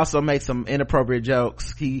that he also makes some inappropriate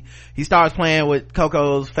jokes. He starts playing with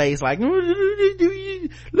Coco's face like,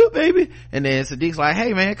 look baby, and then Sadiq's like,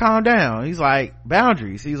 hey man, calm down. He's like,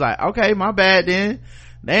 boundaries. He's like, okay, my bad then.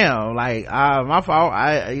 Damn, like my fault.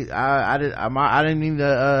 I didn't mean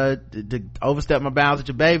to overstep my bounds with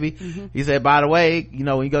your baby. He said, by the way,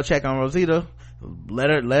 when you go check on Rosita,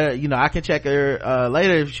 let her I can check her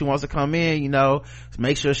later if she wants to come in,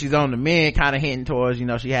 make sure she's on the mend, kind of hinting towards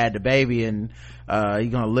she had the baby, and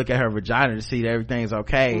you're gonna look at her vagina to see that everything's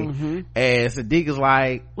okay. And Sadiq is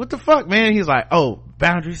like, what the fuck, man? He's like, oh,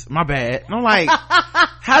 boundaries, my bad. And I'm like,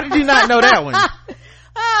 how did you not know that one?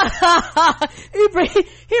 he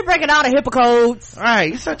breaking all the HIPAA codes.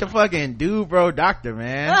 Right, he's such a fucking dude bro doctor,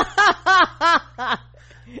 man.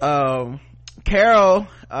 Carol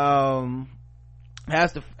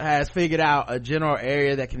has figured out a general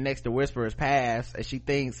area that connects to Whisperer's Pass, and she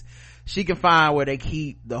thinks she can find where they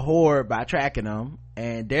keep the horde by tracking them.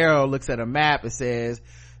 And Daryl looks at a map and says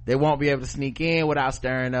they won't be able to sneak in without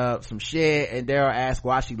stirring up some shit. And Daryl asks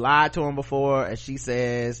why she lied to him before, and she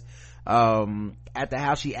says after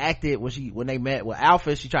how she acted when they met with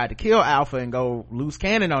Alpha, she tried to kill Alpha and go loose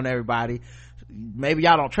cannon on everybody. Maybe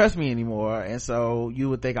y'all don't trust me anymore, and so you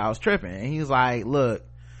would think I was tripping. And he's like, look,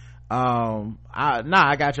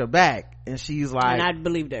 I got your back. And she's like, and I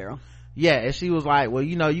believe Daryl. Yeah, and she was like, well,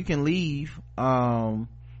 you can leave,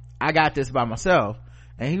 I got this by myself.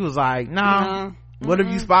 And he was like, nah. What if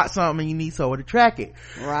you spot something and you need someone to track it?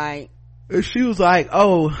 Right. And she was like,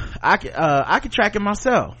 oh, I can track it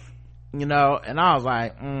myself, and I was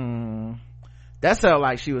like, that felt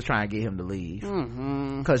like she was trying to get him to leave.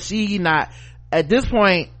 Cause she not, at this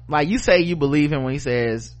point, like, you say you believe him when he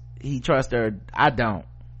says he trusts her. I don't.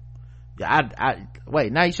 I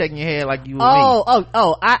wait, now you shaking your head like you with me.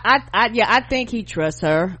 I think he trusts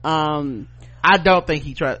her. I don't think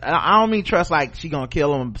he trusts, I don't mean trust like she gonna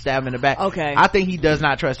kill him and stab him in the back. Okay. I think he does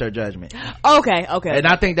not trust her judgment. Okay. And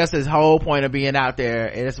I think that's his whole point of being out there.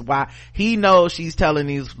 And it's why he knows she's telling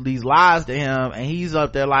these lies to him, and he's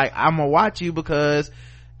up there like, I'm gonna watch you because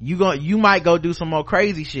you might go do some more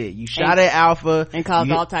crazy shit. You shot at Alpha and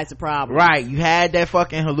caused all types of problems. Right. You had that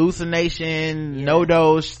fucking hallucination, no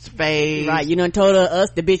dose phase. Right. You done told us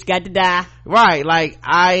the bitch got to die. Right. Like,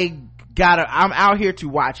 I'm out here to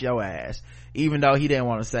watch your ass. Even though he didn't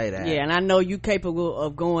want to say that. Yeah, and I know you capable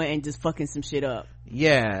of going and just fucking some shit up.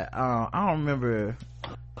 Yeah. I don't remember.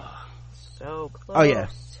 So close. Oh yeah.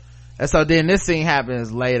 And so then this scene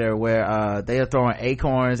happens later where they are throwing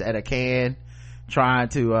acorns at a can, trying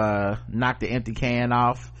to knock the empty can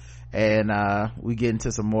off, and we get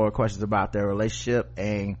into some more questions about their relationship.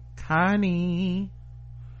 And Connie,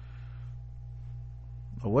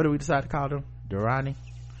 or what do we decide to call them? Durrani?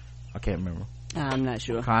 I can't remember. I'm not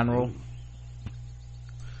sure. Conroe?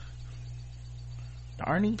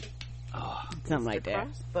 Darnie? Oh, something like that.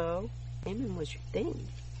 Crossbow. Aiming was your thing.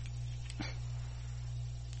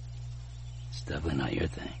 It's definitely not your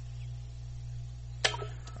thing.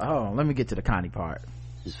 Oh, let me get to the Connie part.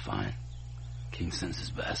 It's fine. King sends his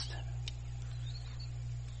best.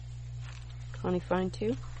 Connie fine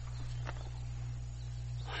too?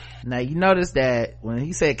 Now you notice that when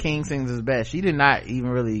he said King sings his best, she did not even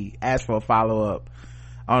really ask for a follow-up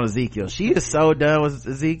on Ezekiel. She is so done with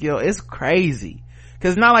Ezekiel. It's crazy.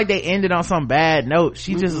 Cause it's not like they ended on some bad note.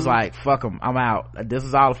 She just was like, fuck them, I'm out. This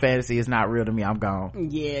is all a fantasy. It's not real to me. I'm gone.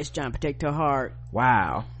 Yeah, it's trying to protect her heart.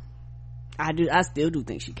 Wow. I still do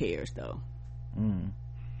think she cares though.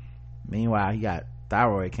 Meanwhile, he got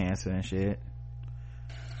thyroid cancer and shit.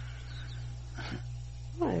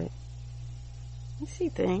 What? You see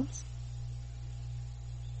things.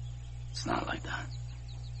 It's not like that.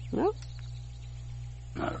 No?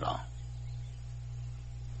 Not at all.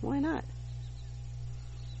 Why not?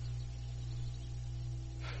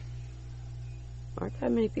 Aren't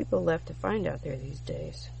that many people left to find out there these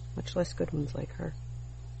days, much less good ones like her.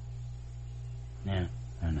 Yeah,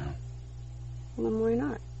 I know. Well, then why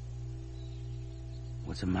not?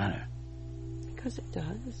 What's the matter? Because it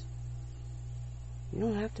does. You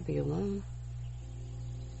don't have to be alone.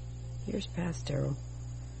 Years past, Daryl.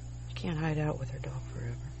 You can't hide out with her dog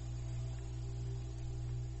forever.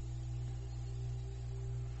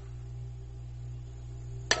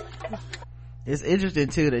 It's interesting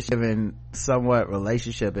too that she's giving somewhat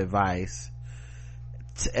relationship advice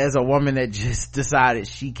as a woman that just decided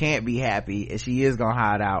she can't be happy and she is gonna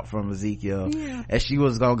hide out from Ezekiel, and she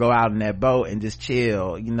was gonna go out in that boat and just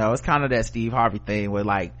chill. You know, it's kind of that Steve Harvey thing where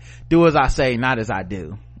like, do as I say, not as I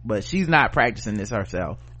do. But she's not practicing this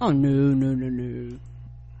herself. Oh no.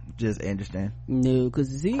 Just interesting. No,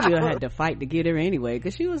 because Ezekiel had to fight to get her anyway,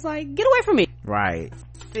 because she was like, get away from me. Right.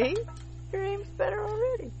 See? Your aim's better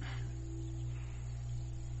already.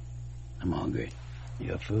 I'm hungry. You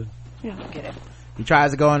got food? Yeah, I'll get it. He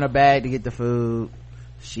tries to go in her bag to get the food.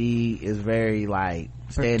 She is very like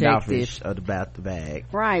standoffish about the bag.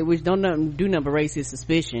 Right, which do nothing but raise his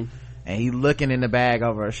suspicion. And he's looking in the bag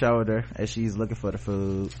over her shoulder as she's looking for the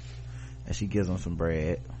food, and she gives him some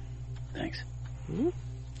bread. Thanks. Mm-hmm.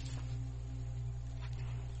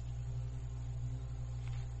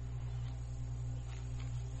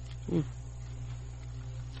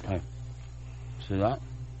 Hey, see that?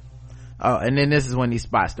 Oh, and then this is when he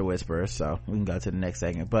spots the whisperer, so we can go to the next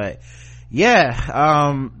segment. But yeah,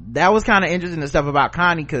 that was kind of interesting, the stuff about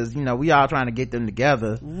Connie, because you know we all trying to get them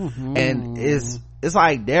together, and it's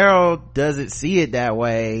like Daryl doesn't see it that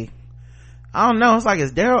way. I don't know, it's like,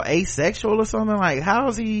 is Daryl asexual or something? Like, how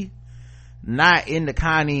is he not into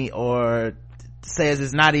Connie, or says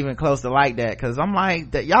it's not even close to like that? Because I'm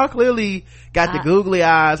like, that y'all clearly got the googly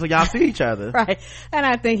eyes when y'all see each other. Right. And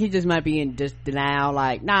I think he just might be in just denial,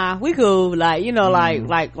 like, nah, we cool, like, you know,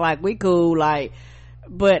 like we cool, like,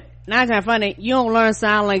 but 9 times funny, you don't learn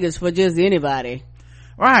sign language for just anybody.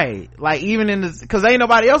 Right. Like, even in the, cause ain't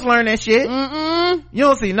nobody else learn that shit. You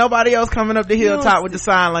don't see nobody else coming up the hilltop with the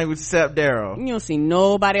sign language except Daryl. You don't see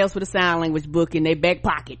nobody else with a sign language book in their back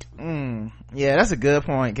pocket. Yeah, that's a good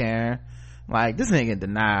point, Karen. Like, this nigga in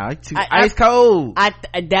denial. He's too ice cold.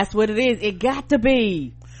 That's what it is. It got to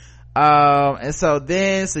be. And so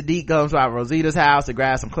then Sadiq goes by Rosita's house to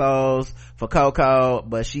grab some clothes for Coco,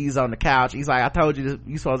 but she's on the couch. He's like, I told you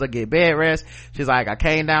you supposed to get bed rest. She's like, I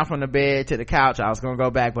came down from the bed to the couch. I was gonna go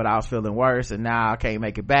back, but I was feeling worse, and now I can't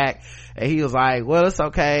make it back. And he was like, well, it's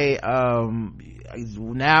okay.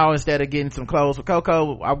 Now instead of getting some clothes for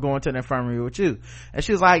Coco, I'm going to the infirmary with you. And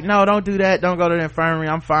she was like, no, don't do that. Don't go to the infirmary.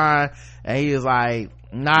 I'm fine. And he was like,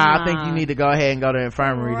 nah, I think you need to go ahead and go to the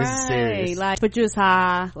infirmary. Right. This is serious. Like, but you're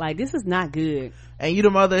high. Like, this is not good. And you the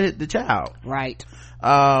mother hit the child. Right.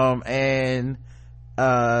 And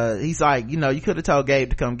he's like, you know, you could have told Gabe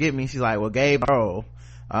to come get me. She's like, well, Gabe,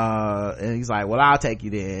 And he's like, well, I'll take you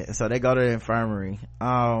then. So they go to the infirmary.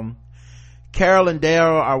 Carol and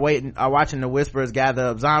Daryl are watching the Whisperers gather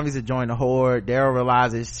up zombies to join the horde. Daryl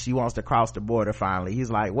realizes she wants to cross the border finally.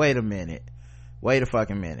 He's like, wait a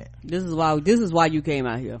fucking minute. This is why you came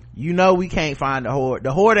out here. You know we can't find the horde.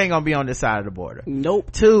 The horde ain't gonna be on this side of the border.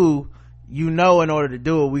 Nope. 2, you know in order to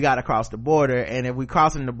do it, we gotta cross the border. And if we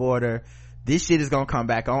crossing the border, this shit is gonna come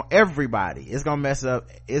back on everybody. It's gonna mess up.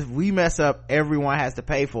 If we mess up, everyone has to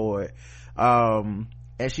pay for it.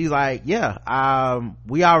 And she's like,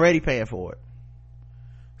 we already paying for it,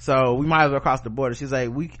 so we might as well cross the border. She's like,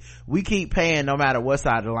 we keep paying no matter what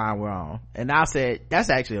side of the line we're on. And I said,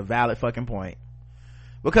 that's actually a valid fucking point,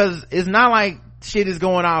 because it's not like shit is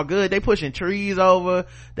going all good. They pushing trees over,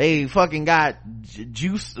 they fucking got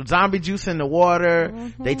zombie juice in the water.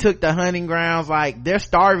 Mm-hmm. They took the hunting grounds. Like, they're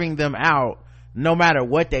starving them out no matter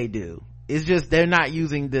what they do. It's just they're not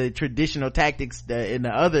using the traditional tactics that in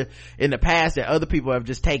the past that other people have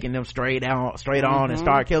just taken them straight on and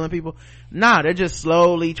start killing people. Nah, they're just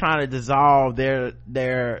slowly trying to dissolve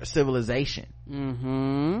their civilization.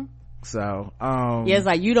 Mm-hmm. So it's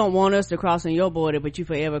like, you don't want us to cross on your border, but you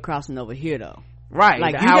forever crossing over here though. Right.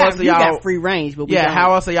 Like, you got free range, but we don't.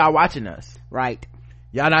 How else are y'all watching us? Right.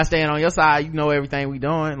 Y'all not staying on your side. You know everything we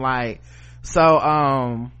doing. Like,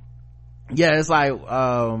 so it's like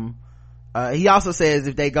he also says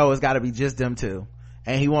if they go, it's got to be just them two,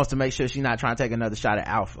 and he wants to make sure she's not trying to take another shot at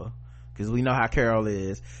Alpha, because we know how Carol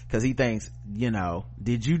is, because he thinks,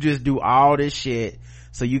 did you just do all this shit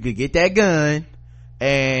so you could get that gun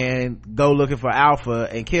and go looking for Alpha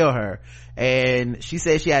and kill her? And she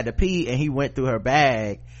said she had to pee, and he went through her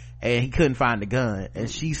bag and he couldn't find the gun, and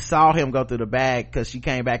she saw him go through the bag because she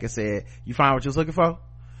came back and said, you find what you was looking for?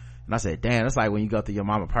 And I said, damn, it's like when you go through your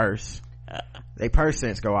mama purse. They purse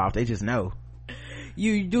sense go off. They just know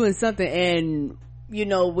you doing something. And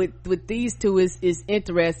with these two is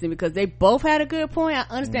interesting because they both had a good point. I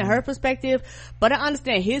understand her perspective, but I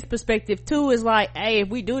understand his perspective too. Is like, hey, if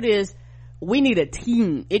we do this, we need a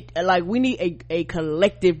team. We need a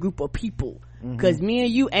collective group of people, because me and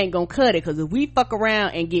you ain't gonna cut it. Because if we fuck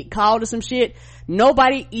around and get called to some shit,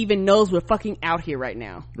 nobody even knows we're fucking out here right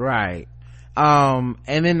now. Right. And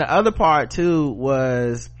then the other part too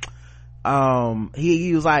was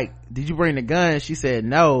he was like, did you bring the gun? She said,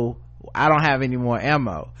 no, I don't have any more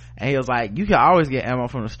ammo. And he was like, you can always get ammo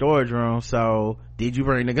from the storage room, so did you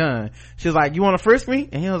bring the gun? She was like, you want to frisk me?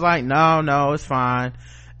 And he was like, no, it's fine.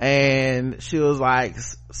 And she was like,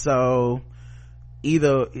 so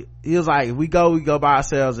either, he was like, if we go by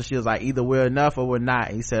ourselves. And she was like, either we're enough or we're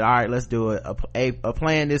not. He said, all right, let's do it. A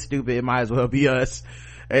plan this stupid, it might as well be us.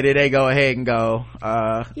 And then they go ahead and go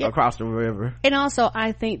across the river. And also,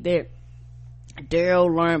 I think that Daryl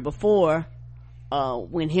learned before,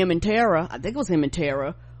 when him and Tara, I think it was him and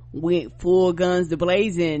Tara, went full guns to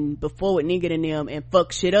blazing before with Negan and them and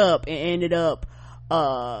fucked shit up and ended up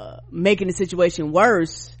making the situation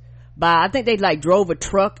worse by, I think they drove a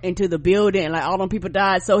truck into the building and all them people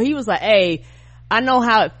died. So he was like, hey, I know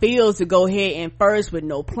how it feels to go ahead and first with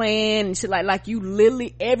no plan and shit, like you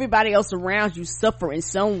literally, everybody else around you suffer in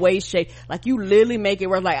some way, shape, you literally make it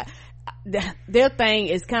worse. Their thing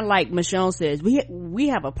is kind of like Michonne says, we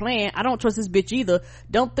have a plan. I don't trust this bitch either.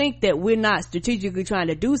 Don't think that we're not strategically trying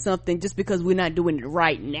to do something just because we're not doing it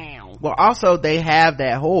right now. Well, also they have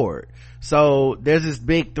that horde, so there's this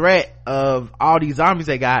big threat of all these zombies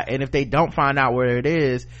they got, and if they don't find out where it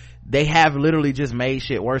is, they have literally just made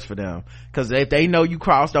shit worse for them, because if they know you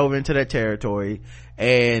crossed over into their territory,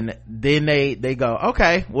 and then they go,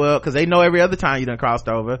 okay, well, because they know every other time you done crossed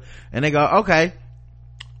over, and they go, okay,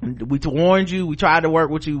 we warned you, we tried to work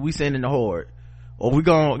with you, we sending the horde, or we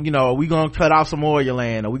gonna cut off some more of your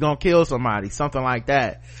land, or we gonna kill somebody, something like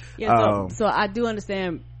that. So I do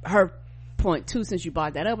understand her point too, since you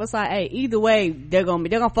brought that up. It's like, hey, either way they're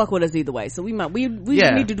gonna fuck with us either way, so we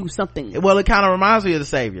need to do something. Well, it kind of reminds me of the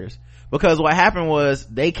Saviors, because what happened was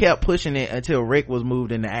they kept pushing it until Rick was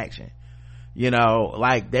moved into action. They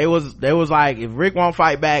was like, if Rick won't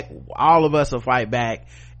fight back, all of us will fight back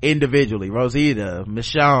individually. Rosita,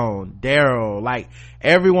 Michonne, Daryl,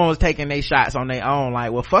 everyone was taking their shots on their own.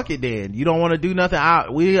 Well, fuck it then, you don't want to do nothing, I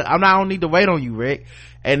don't need to wait on you, Rick.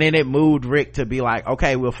 And then it moved Rick to be like,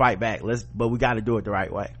 okay, we'll fight back, but we got to do it the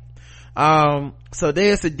right way. So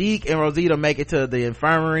then Sadiq and Rosita make it to the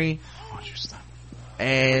infirmary,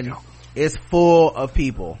 and it's full of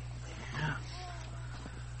people.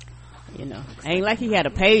 Ain't like he had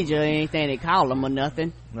a pager or anything to call him or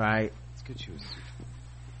nothing. Right. Let's get you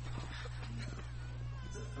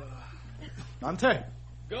Dante.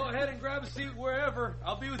 Go ahead and grab a seat wherever.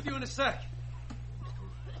 I'll be with you in a sec.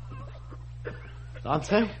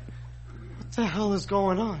 Dante? What the hell is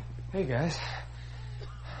going on? Hey, guys.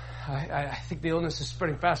 I think the illness is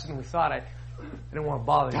spreading faster than we thought. I didn't want to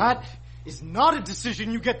bother you. That is not a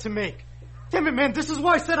decision you get to make. Damn it, man. This is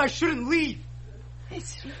why I said I shouldn't leave.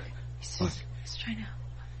 He's trying to...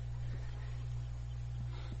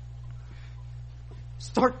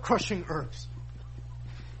 Start crushing herbs.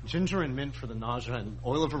 Ginger and mint for the nausea and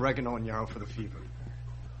oil of oregano and yarrow for the fever.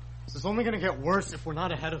 This is only going to get worse if we're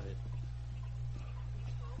not ahead of it.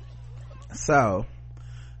 So,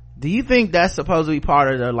 do you think that's supposed to be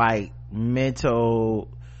part of the like mental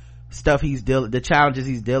stuff the challenges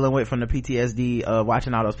he's dealing with from the PTSD of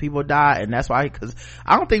watching all those people die? And that's why, because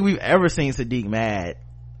I don't think we've ever seen Siddiq mad,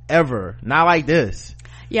 ever, not like this.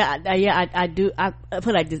 I do. I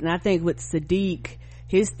feel like this, and I think with Siddiq,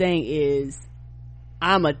 his thing is,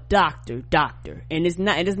 I'm a doctor, and it's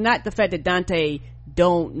not the fact that Dante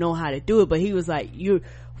don't know how to do it, but he was like,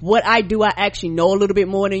 what I do, I actually know a little bit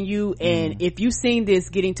more than you, and if you seen this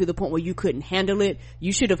getting to the point where you couldn't handle it,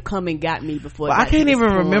 you should have come and got me before. Well, I can't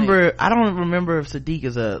even remember. I don't remember if Siddiq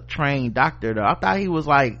is a trained doctor though. I thought he was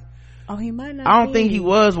like, oh, he might not. I don't think he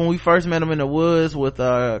was when we first met him in the woods with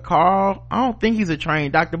Carl. I don't think he's a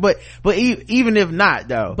trained doctor, but even if not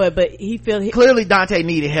though, but he clearly Dante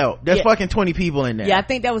needed help. There's fucking 20 people in there. Yeah, I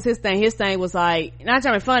think that was his thing. His thing was like, not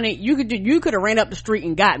trying to be funny, you could have ran up the street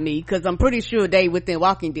and got me, because I'm pretty sure they within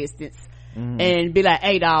walking distance, and be like,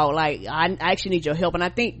 hey dog, like I actually need your help. And I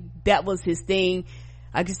think that was his thing.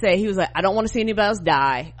 Like I said, he was like, I don't want to see anybody else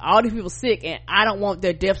die, all these people sick, and I don't want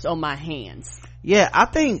their deaths on my hands. Yeah, I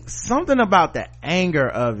think something about the anger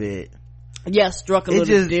of it, struck a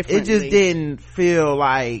little differently. It just didn't feel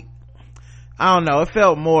like, I don't know, it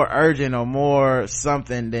felt more urgent or more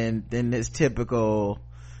something than this typical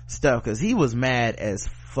stuff, because he was mad as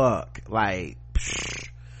fuck. Like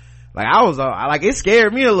I was like, it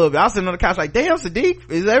scared me a little bit. I was sitting on the couch like, damn, Siddiq,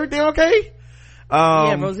 is everything okay?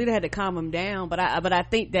 Rosita had to calm him down, but I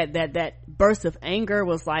think that burst of anger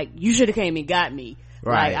was like, you should have came and got me.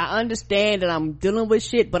 Right. Like, I understand that I'm dealing with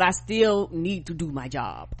shit, but I still need to do my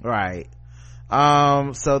job. Right.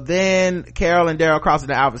 So then Carol and Daryl crossing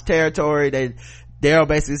the Alphas territory. Daryl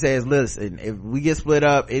basically says, listen, if we get split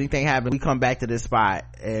up, anything happens, we come back to this spot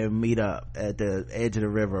and meet up at the edge of the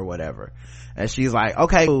river or whatever. And she's like,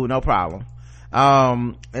 okay, cool, no problem.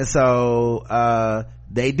 And so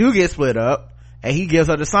they do get split up, and he gives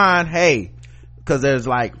her the sign, hey, because there's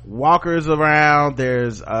like walkers around,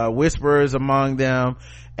 there's whisperers among them,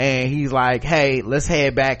 and he's like, hey, let's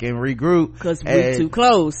head back and regroup because we're too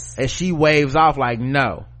close. And she waves off like,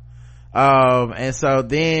 no. And so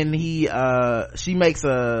then she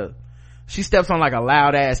steps on like a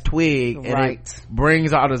loud ass twig, and it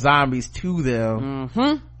brings all the zombies to them,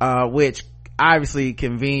 which obviously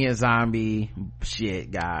convenient zombie shit,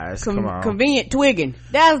 guys. Come on, convenient twigging.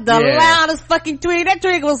 That's the loudest fucking twig. That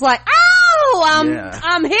twig was like,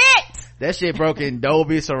 I'm hit. That shit broke in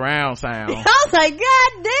Dolby surround sound. I was like,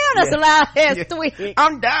 god damn, that's a loud ass twig.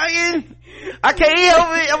 I'm dying, I can't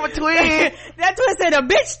help it, I'm a twig. That twig said, a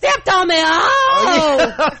bitch stepped on me.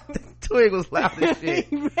 Oh, the twig was loud as shit.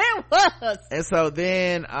 It was. And so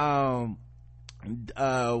then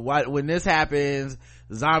when this happens,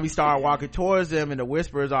 zombies start walking towards them, and the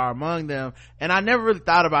whisperers are among them. And I never really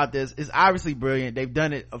thought about this. It's obviously brilliant. They've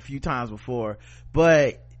done it a few times before,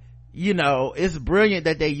 but you know, it's brilliant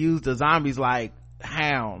that they use the zombies like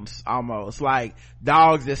hounds, almost like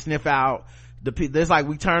dogs that sniff out there's like,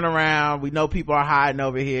 we turn around, we know people are hiding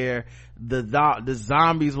over here, the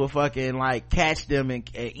zombies will fucking like catch them and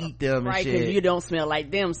eat them and shit. Right, because you don't smell like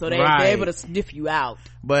them, so they're able to sniff you out.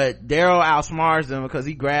 But Daryl outsmarts them because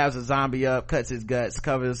he grabs a zombie up, cuts his guts,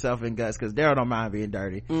 covers himself in guts, because Daryl don't mind being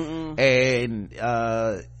dirty. And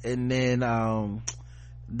then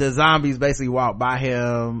the zombies basically walk by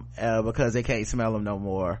him because they can't smell him no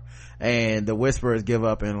more, and the whisperers give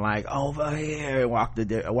up and like, over here, and walk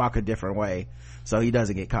a different way so he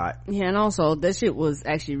doesn't get caught. Yeah, and also that shit was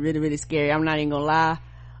actually really, really scary. I'm not even gonna lie.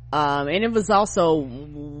 And it was also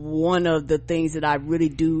one of the things that I really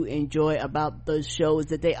do enjoy about the show is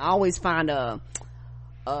that they always find a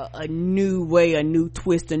new way, a new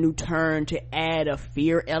twist, a new turn to add a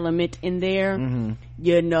fear element in there.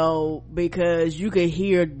 You know, because you could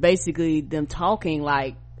hear basically them talking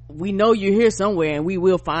like, we know you're here somewhere and we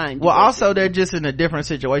will find you. Well, also they're just in a different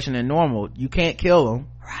situation than normal. You can't kill them.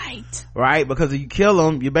 Right, because if you kill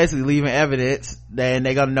them, you're basically leaving evidence, then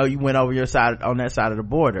they're gonna know you went over your side, on that side of the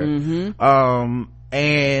border.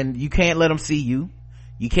 And you can't let them see you.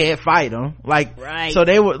 You can't fight them. Like, so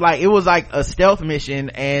they were like, it was like a stealth mission,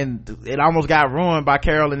 and it almost got ruined by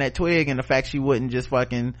Carol and that twig, and the fact she wouldn't just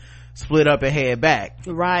fucking split up and head back.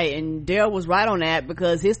 Right, and Daryl was right on that,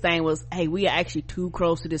 because his thing was, hey, we are actually too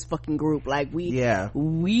close to this fucking group. Like,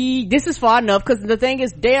 this is far enough, because the thing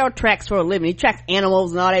is, Daryl tracks for a living. He tracks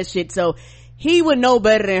animals and all that shit, so he would know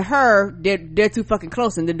better than her. They're too fucking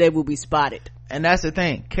close, and then they will be spotted. And that's the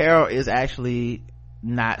thing. Carol is actually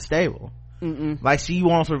not stable. Mm-mm. Like, she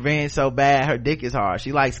wants revenge so bad, her dick is hard.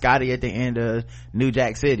 She like Scotty at the end of New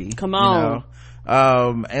Jack City. Come on. You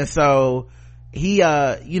know? And so he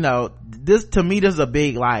this to me, this is a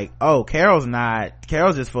big like, oh, Carol's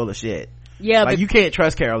just full of shit. Yeah, like, you can't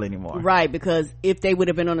trust Carol anymore. Right, because if they would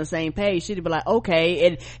have been on the same page, she'd be like,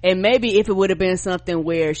 okay, and maybe if it would have been something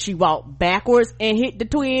where she walked backwards and hit the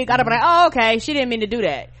twig, I'd have been like, oh, okay, she didn't mean to do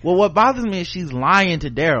that. Well, what bothers me is she's lying to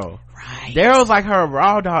Daryl. Right. Daryl's like her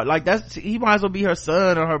raw dog. Like, he might as well be her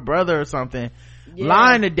son or her brother or something. Yeah.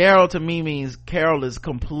 Lying to Daryl to me means Carol is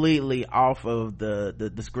completely off of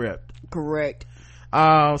the script. Correct.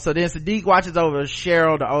 So then Sadiq watches over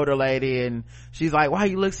Cheryl, the older lady, and she's like, why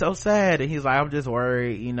you look so sad? And he's like, I'm just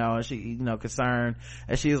worried, and she, concerned.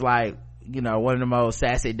 And she's like, one of the most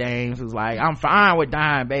sassy dames who's like, I'm fine with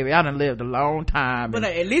dying, baby. I done lived a long time. But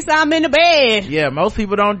at least I'm in the bed. Yeah, most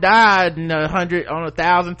people don't die in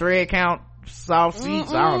 1,000 thread count soft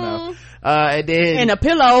seats. I don't know. And then in a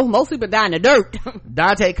pillow, most people die in the dirt.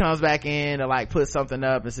 Dante comes back in to like put something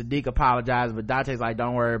up, and Sadiq apologizes, but Dante's like,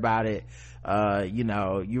 don't worry about it.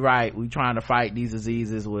 You're right, we trying to fight these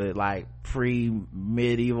diseases with like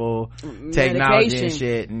pre-medieval technology and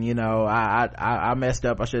shit, and I messed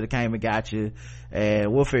up. I should have came and got you,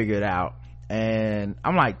 and we'll figure it out. And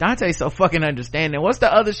I'm like, Dante's so fucking understanding. What's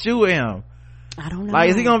the other shoe with him? I don't know. Like,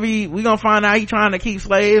 is he gonna be, we gonna find out he trying to keep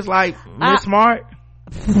slaves like Miss Smart?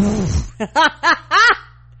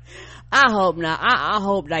 I hope not. I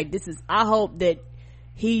hope I hope that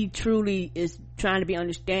he truly is trying to be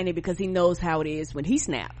understanding, because he knows how it is when he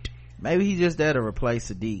snapped. Maybe he's just there to replace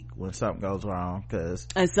Sadiq when something goes wrong,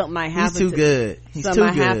 and something might happen. He's too good. Something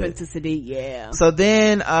might happen to Sadiq. Yeah. So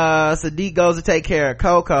then Sadiq goes to take care of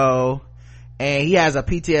Coco, and he has a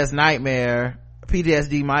PTSD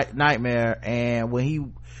nightmare, and when he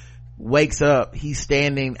wakes up, he's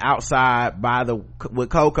standing outside with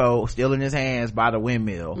Coco still in his hands by the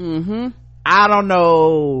windmill. Mm-hmm. I don't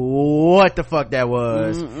know what the fuck that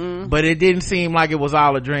was. Mm-mm. But it didn't seem like it was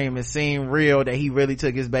all a dream. It seemed real that he really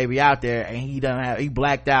took his baby out there, and he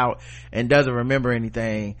blacked out and doesn't remember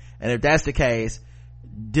anything. And if that's the case,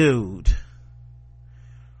 dude,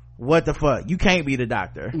 what the fuck? You can't be the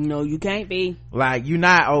doctor. No, you can't be. Like, you're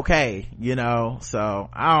not okay, so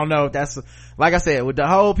I don't know if that's, like I said, with the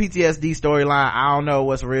whole PTSD storyline, I don't know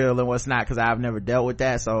what's real and what's not, because I've never dealt with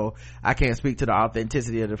that, so I can't speak to the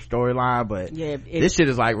authenticity of the storyline. But yeah, this shit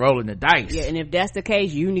is like rolling the dice. Yeah, and if that's the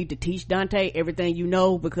case, you need to teach Dante everything you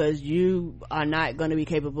know, because you are not going to be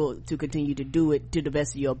capable to continue to do it to the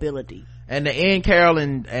best of your ability. And the end, Carol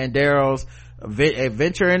and Daryl's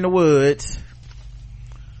adventure in the woods.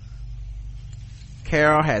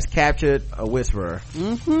 Carol has captured a whisperer.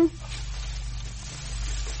 Mm-hmm.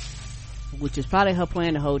 Which is probably her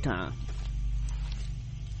plan the whole time.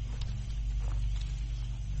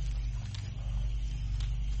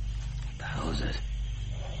 What the hell is it?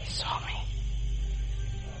 He saw me.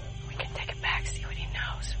 We can take it back, see what he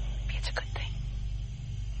knows. Maybe it's a good thing.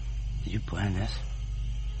 Did you plan this?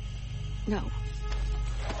 No.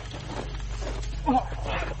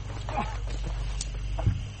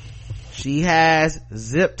 She has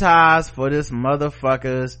zip ties for this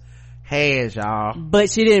motherfucker's hands, y'all.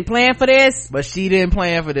 But she didn't plan for this,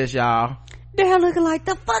 y'all. Daryl looking like,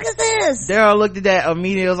 the fuck is this? Daryl looked at that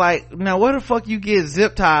immediately, was like, now where the fuck you get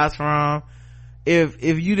zip ties from if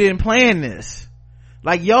you didn't plan this?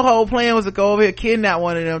 Like, your whole plan was to go over here, kidnap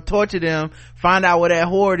one of them, torture them, find out where that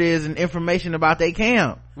horde is, and information about their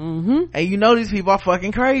camp. Mm-hmm. And these people are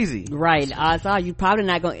fucking crazy. Right. Odds are you probably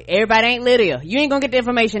not gonna, everybody ain't Lydia. You ain't gonna get the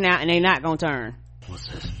information out, and they not gonna turn. What's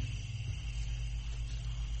this?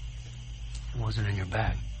 It wasn't in your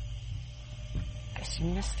bag. Guess you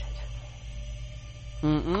missed it.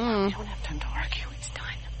 Mm-mm. We don't have time to argue. It's done.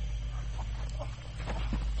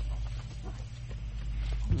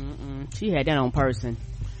 Mm-mm. She had that on person.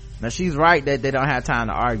 Now, she's right that they don't have time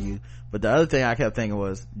to argue, but the other thing I kept thinking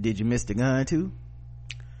was, did you miss the gun too?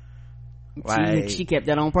 Like, she kept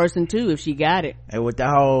that on person too if she got it. And with the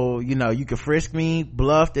whole, you can frisk me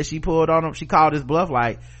bluff that she pulled on him, she called his bluff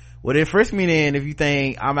like, well, then frisk me then if you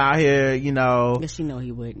think I'm out here, But she know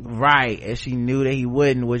he wouldn't. Right. And she knew that he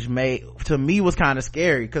wouldn't, which to me was kind of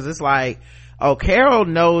scary, because it's like, oh, Carol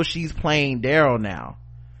knows she's playing Daryl now,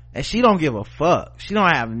 and she don't give a fuck. She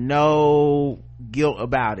don't have no guilt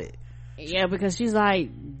about it. Yeah, because she's like,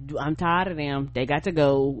 I'm tired of them. They got to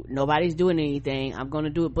go. Nobody's doing anything. I'm gonna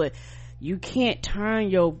do it. But you can't turn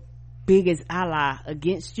your biggest ally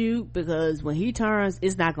against you, because when he turns,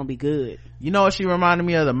 it's not gonna be good. You know what she reminded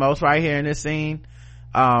me of the most right here in this scene?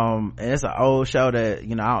 And it's an old show that,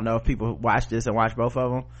 you know, I don't know if people watch this and watch both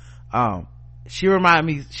of them. She reminds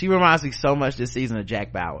me so much this season of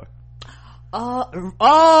Jack Bauer.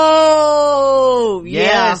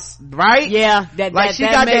 Yes, right? Yeah, that makes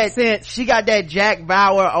sense. She got that Jack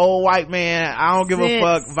Bauer old white man, I don't give a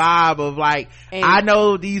fuck vibe of like, and I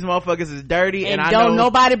know these motherfuckers is dirty and I don't know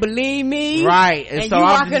nobody believe me, right? And so you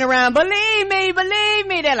walking around, believe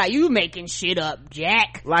me, they're like, you making shit up,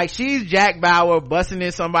 Jack. Like, she's Jack Bauer busting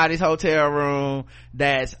in somebody's hotel room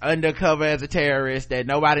that's undercover as a terrorist that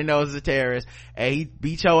nobody knows is a terrorist, and he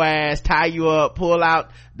beat your ass, tie you up, pull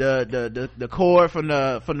out the cord from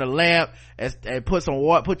the lamp and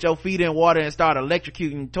put your feet in water and start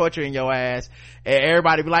electrocuting, torturing your ass, and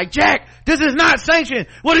everybody be like, Jack, this is not sanctioned,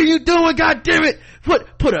 what are you doing, god damn it, put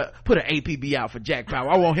an APB out for Jack Bauer,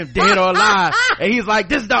 I want him dead or alive. And he's like,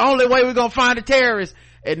 this is the only way we're gonna find a terrorist.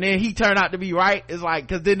 And then he turned out to be right. It's like,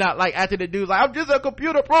 cause they're not like, after the dude's like, I'm just a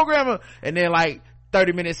computer programmer, and then like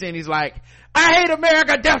 30 minutes in, he's like, I hate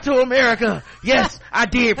America, death to America. Yes, I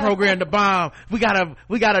did program the bomb. We got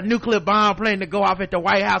a nuclear bomb plane to go off at the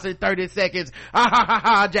White House in 30 seconds. Ha ha ha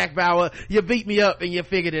ha, Jack Bauer, you beat me up and you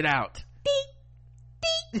figured it out.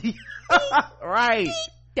 Right.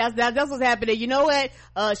 That's what's happening. You know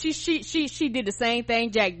what? She did the same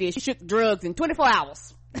thing Jack did. She shook drugs in 24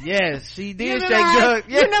 hours. Yes, she did shake drugs.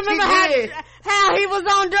 Yes, you remember how he was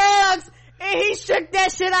on drugs and he shook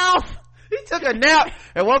that shit off? He took a nap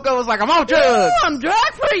and woke up and was like, I'm on drugs. Ooh, I'm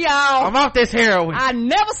drug free, y'all. I'm off this heroin. I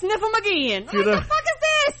never sniff them again. What the fuck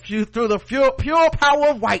is this? Through the pure power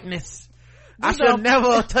of whiteness. I shall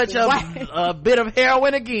never touch a bit of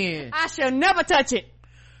heroin again. I shall never touch it.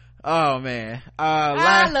 Oh man.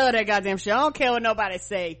 I love that goddamn show. I don't care what nobody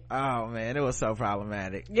say. Oh man, it was so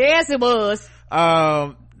problematic. Yes, it was.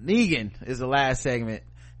 Negan is the last segment.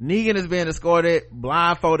 Negan is being escorted,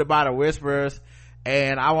 blindfolded by the Whisperers,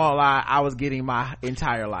 and I won't lie, I was getting my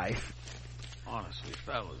entire life. Honestly,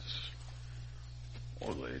 fellas,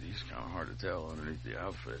 or ladies, kind of hard to tell underneath the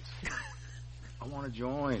outfits. I want to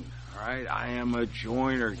join, alright? I am a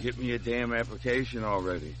joiner. Get me a damn application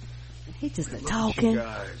already. He just talking. You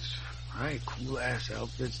guys, right? Cool ass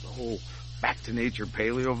outfits, the whole back to nature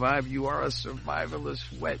paleo vibe. You are a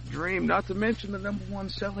survivalist wet dream, not to mention the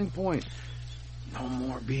 #1 selling point. No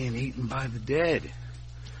more being eaten by the dead.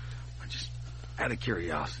 I just, out of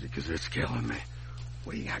curiosity, because it's killing me.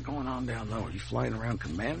 What do you got going on down low? Are you flying around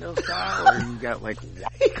commando style, or you got like...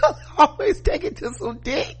 He can always take it to some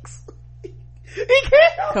dicks. He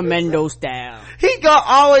can't. Commando style. He gonna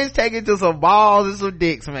always take it to some balls and some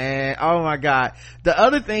dicks, man. Oh my god. The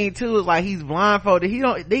other thing too is like, he's blindfolded. He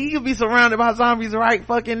could be surrounded by zombies right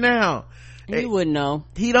fucking now. He wouldn't know.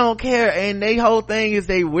 He don't care, and they whole thing is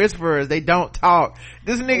they whisperers. They don't talk.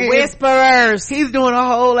 This nigga whisperers. He's doing a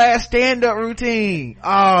whole ass stand-up routine.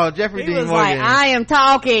 Oh, Jeffrey Dean Morgan. Like, I am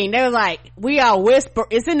talking. They were like, we are whisper.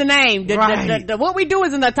 It's in the name. The what we do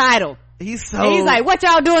is in the title. He's like, what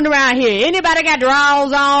y'all doing around here? Anybody got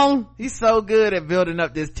drawers on? He's so good at building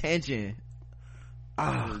up this tension.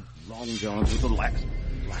 Long Johns with a laugh.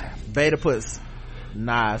 Beta puts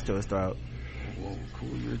knives to his throat. Whoa,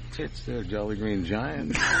 cool your tits there, Jolly Green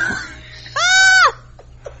Giant.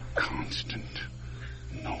 Constant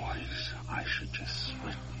noise. I should just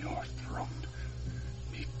slit your throat.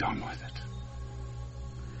 Be done with it.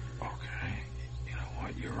 Okay. You know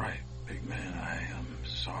what? You're right, big man. I am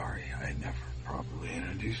sorry. I never properly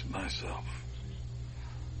introduced myself.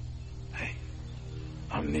 Hey,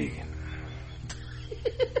 I'm Negan.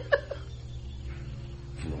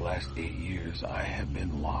 For the last 8 years, I have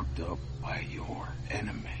been locked up by your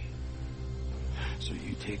enemy. So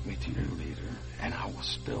you take me to your leader, and I will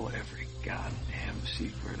spill every goddamn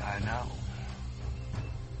secret I know.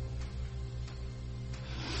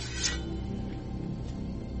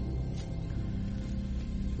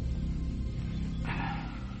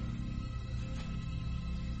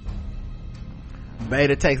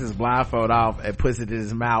 Beta takes his blindfold off and puts it in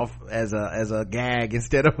his mouth as a gag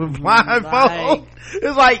instead of a blindfold. Right.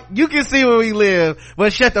 It's like, you can see where we live,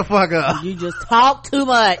 but shut the fuck up. You just talk too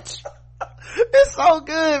much. It's so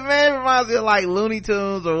good, man. It reminds me of like Looney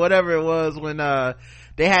Tunes or whatever it was when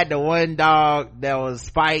they had the one dog that was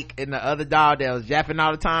Spike and the other dog that was yapping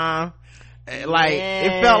all the time. Like,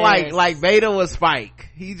 it felt like Beta was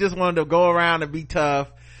Spike. He just wanted to go around and be tough,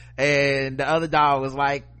 and the other dog was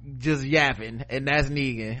like just yapping, and that's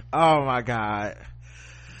Negan. Oh my god.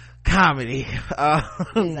 Comedy.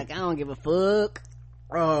 He's like, I don't give a fuck.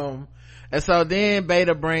 And so then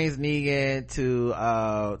Beta brings Negan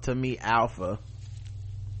to meet Alpha.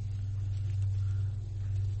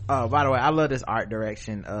 Oh, by the way, I love this art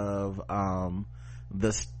direction of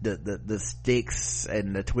the sticks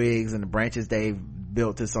and the twigs and the branches they've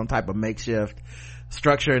built to some type of makeshift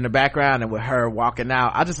structure in the background, and with her walking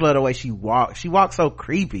out, I just love the way she walks so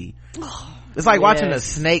creepy. It's like watching a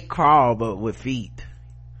snake crawl but with feet.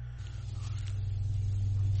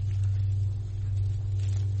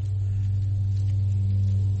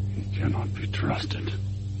 He cannot be trusted.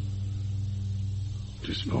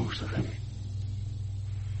 Dispose of him.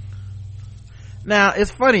 Now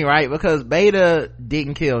it's funny, right? Because Beta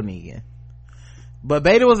didn't kill Negan, but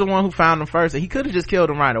Beta was the one who found him first, and he could have just killed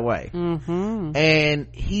him right away. And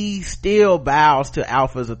he still bows to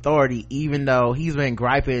Alpha's authority, even though he's been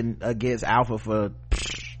griping against Alpha for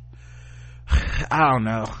I don't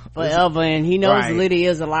know, forever, and he knows Lydia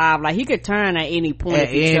is alive. Like, he could turn at any point if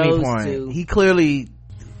he chose to. He clearly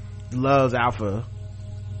loves Alpha.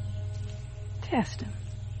 Test him.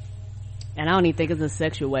 And I don't even think it's a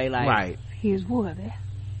sexual way. Like, he is worthy.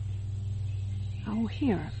 I will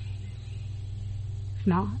hear him. If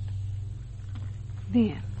not,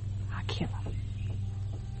 then I kill him.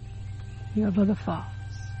 You're the false.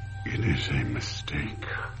 It is a mistake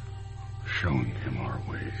showing him our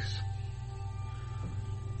ways.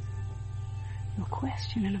 Your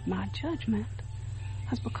questioning of my judgment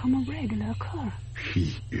has become a regular occurrence.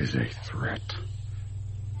 He is a threat.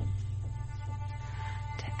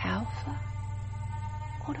 To Alpha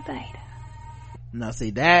or to Beta? Now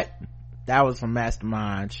see, that was some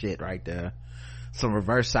mastermind shit right there. Some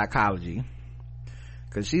reverse psychology.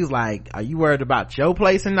 Cause she's like, are you worried about your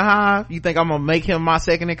place in the hive? You think I'm gonna make him my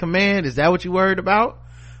second in command? Is that what you worried about?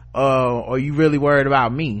 Or are you really worried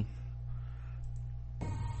about me?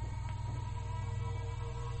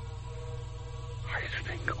 I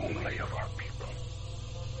think only of our people.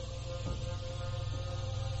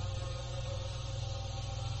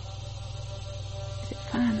 Is it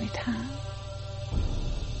finally time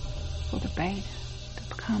for the Beta to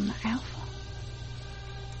become the Alpha?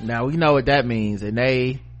 Now we know what that means. In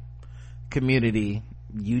a community,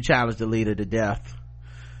 you challenge the leader to death,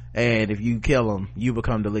 and if you kill him, you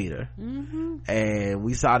become the leader. And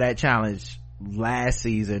we saw that challenge last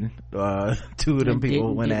season. Two of them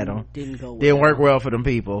people went at him. Didn't work well for them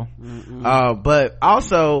people. But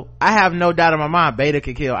also, I have no doubt in my mind Beta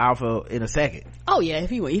could kill Alpha in a second. Oh yeah, if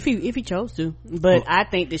he chose to. But I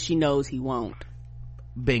think that she knows he won't.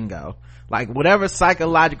 Bingo. Like, whatever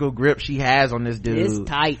psychological grip she has on this dude, it's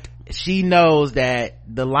tight. She knows that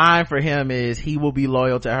the line for him is he will be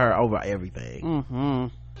loyal to her over everything.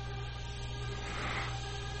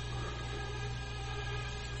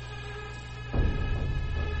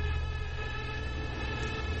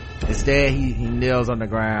 Instead, he kneels on the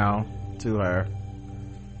ground to her.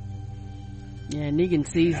 Yeah, Negan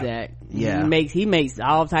sees that. Yeah, he makes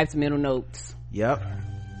all types of mental notes. Yep.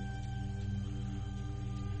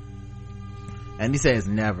 And he says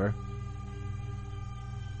never.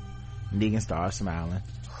 Negan starts smiling.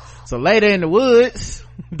 So later in the woods,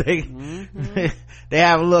 they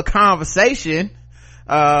have a little conversation.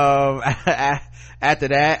 After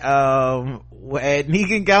that, and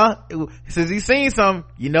Negan since he's seen some,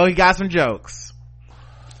 he got some jokes.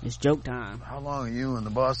 It's joke time. How long have you and the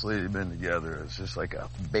boss lady been together? Is this like a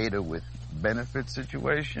Beta with benefit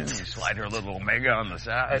situation? You slide her a little Omega on the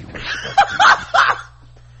side.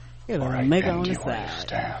 Omega on the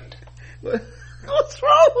side. What's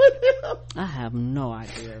wrong with him? I have no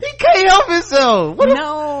idea. He can't help himself.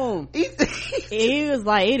 He was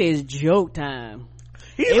like, it is joke time.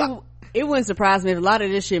 It wouldn't surprise me if a lot of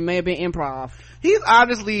this shit may have been improv. He's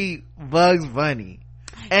honestly Bugs Bunny.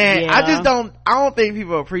 And I don't think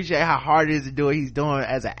people appreciate how hard it is to do what he's doing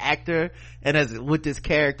as an actor and with this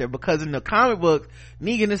character, because in the comic book,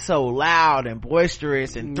 Negan is so loud and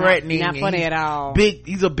boisterous and threatening. Not funny at all.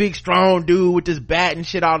 He's a big, strong dude with this bat and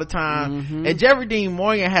shit all the time. And Jeffrey Dean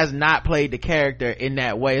Morgan has not played the character in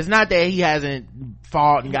that way. It's not that he hasn't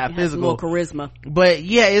fought and got physical. More charisma. But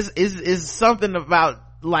yeah, it's something about,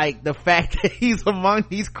 like, the fact that he's among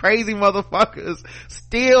these crazy motherfuckers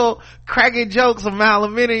still cracking jokes a mile a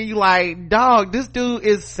minute. You like, dog, this dude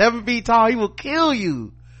is 7 feet tall. He will kill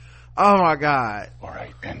you. Oh my god. All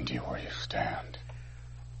right, end you where you stand.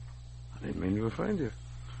 I didn't mean to offend you.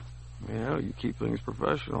 You keep things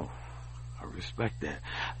professional. I respect that.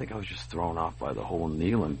 I think I was just thrown off by the whole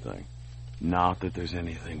kneeling thing. Not that there's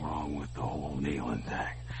anything wrong with the whole kneeling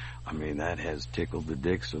thing. I mean, that has tickled the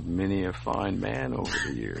dicks of many a fine man over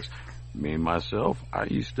the years. Me, myself, I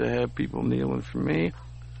used to have people kneeling for me.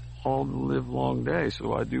 all the live long day,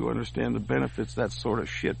 so I do understand the benefits that sort of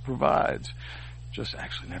shit provides. Just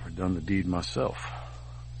actually never done the deed myself.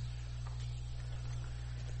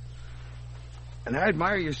 And I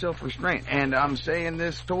admire your self-restraint, and I'm saying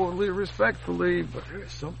this totally respectfully, but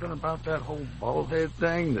there's something about that whole bald head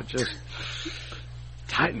thing that just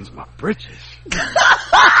tightens my britches.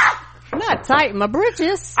 Not tighten my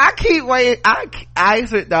britches. I keep waiting. I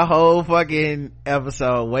spent the whole fucking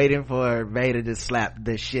episode waiting for Vader to slap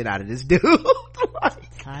the shit out of this dude.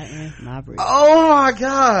 Like, tighten my britches. Oh my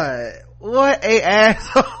god. What a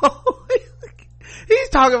asshole. He's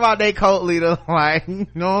talking about their cult leader, like, you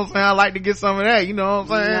know what I'm saying? I like to get some of that, you know what I'm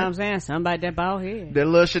saying? You know what I'm saying? Somebody that bald head. That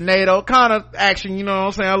little Sinead O'Connor action, you know what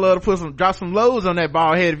I'm saying? I love to drop some loads on that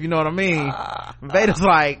bald head, if you know what I mean. Vader's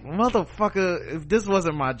like, motherfucker, if this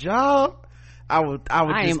wasn't my job, I would just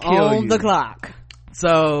kill you. I am on the clock.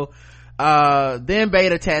 So, then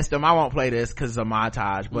Beta tests him. I won't play this because it's a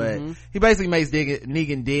montage, but he basically makes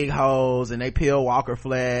Negan dig holes, and they peel Walker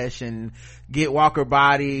flesh and get Walker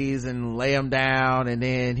bodies and lay them down, and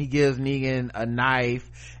then he gives Negan a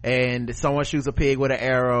knife, and someone shoots a pig with an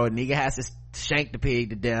arrow, and Negan has to shank the pig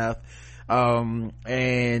to death.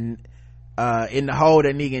 In the hole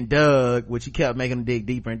that Negan dug, which he kept making him dig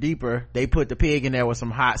deeper and deeper, they put the pig in there with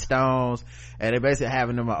some hot stones, and they're basically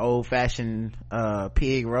having them an old-fashioned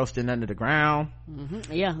pig roasting under the ground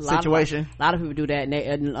yeah, situation. A lot of people do that,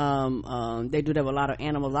 and they do that with a lot of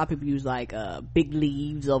animals. A lot of people use like big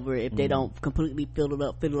leaves over it if they don't completely fill it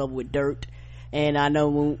up with dirt. And I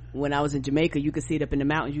know when I was in Jamaica, you could see it up in the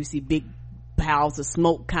mountains. You see big piles of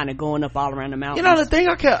smoke kind of going up all around the mountains. You know, the thing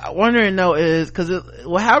I kept wondering though is,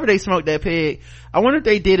 however they smoked that pig, I wonder if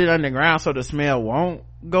they did it underground so the smell won't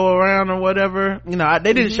go around or whatever. You know,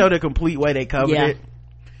 they didn't show the complete way they covered it,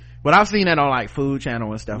 but I've seen that on like Food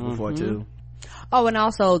Channel and stuff before too. Oh, and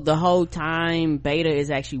also the whole time Beta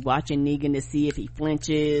is actually watching Negan to see if he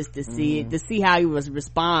flinches, to see how he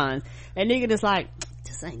responds, and Negan is like,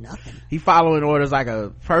 this ain't nothing. He following orders like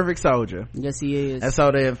a perfect soldier. Yes, he is. And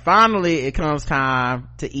so then finally it comes time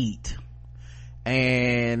to eat,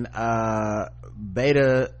 and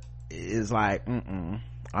Beta is like,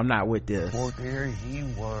 I'm not with this. Well, there he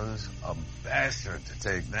was a bastard to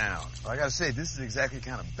take down. I gotta say, this is exactly the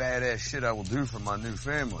kind of badass shit I will do for my new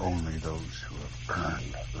family. Only those who have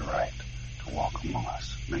earned the right to walk among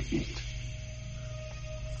us may eat.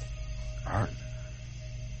 Alright.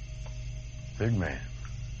 Big man,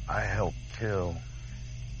 I helped kill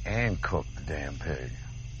and cook the damn pig.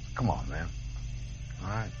 Come on, man.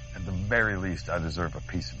 Alright? At the very least, I deserve a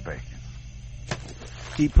piece of bacon.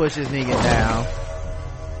 He pushes Negan down.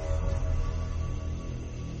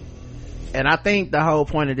 And I think the whole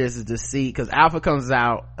point of this is to see, because Alpha comes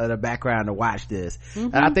out of the background to watch this,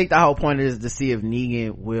 and I think the whole point is to see if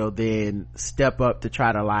Negan will then step up to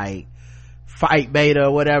try to like fight Beta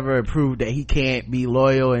or whatever, and prove that he can't be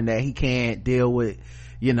loyal and that he can't deal with,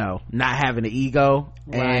 you know, not having an ego.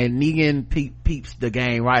 Right. And Negan peeps the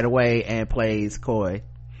game right away and plays coy.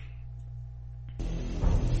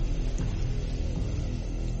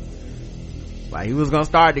 Like, he was gonna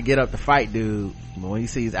start to get up to fight dude, but when he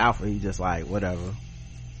sees Alpha, he's just like, whatever.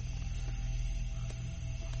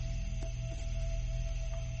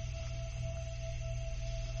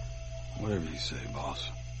 Whatever you say, boss.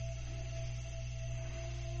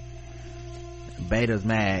 Beta's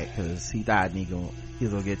mad because he thought he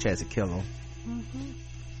was gonna get a chance to kill him.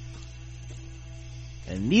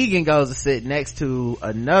 And Negan goes to sit next to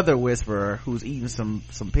another Whisperer who's eating some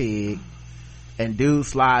pig, and dude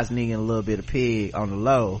slides Negan a little bit of pig on the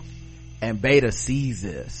low, and Beta sees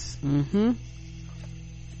this. And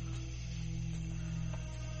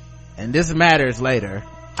this matters later.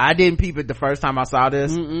 I didn't peep it the first time I saw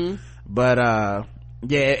this, but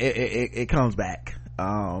yeah, it comes back.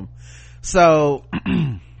 So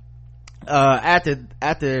after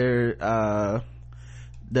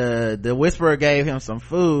the Whisperer gave him some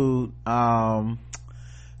food,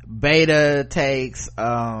 Beta takes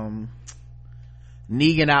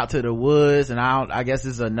Negan out to the woods, and I guess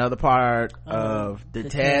this is another part of the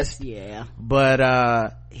test. Yeah,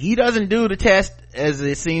 but he doesn't do the test as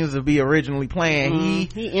it seems to be originally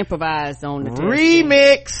planned. He improvised on the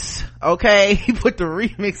remix. Okay, he put the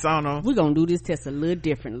remix on him. We're gonna do this test a little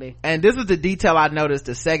differently, and this is the detail I noticed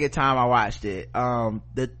the second time I watched it.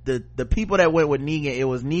 The people that went with Negan, it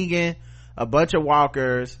was Negan, a bunch of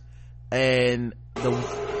walkers, and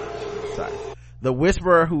the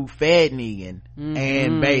Whisperer who fed Negan,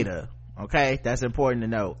 and Beta. Okay, that's important to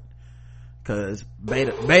note, because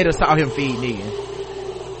Beta saw him feed Negan.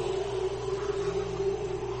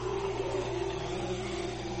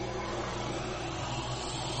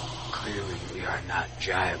 Clearly we are not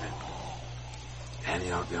jiving. And, you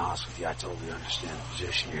know, to be honest with you, I totally understand the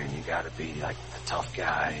position here, and you gotta be, like, the tough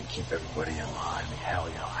guy and keep everybody in line. I mean, hell,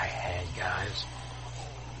 you know, I had guys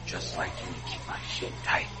just like you to keep my shit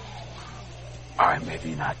tight. Alright,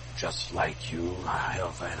 maybe not just like you. Hell,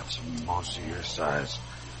 if I had some monster your size,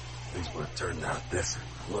 things would have turned out different.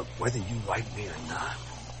 Look, whether you like me or not,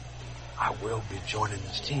 I will be joining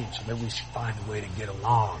this team, so maybe we should find a way to get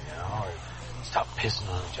along, you know, or stop pissing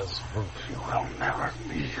on each other's roofs. You will never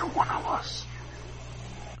be one of us.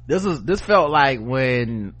 This felt like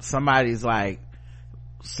when somebody's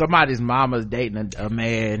mama's dating a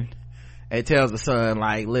man and tells the son,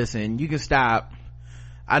 like, listen, you can stop.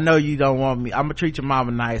 I know you don't want me. I'm gonna treat your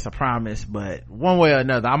mama nice, I promise, but one way or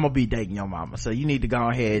another, I'm gonna be dating your mama. So you need to go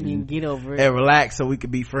ahead and get over it and relax so we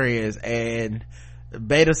can be friends. And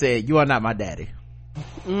Beta said, you are not my daddy.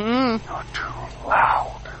 You're too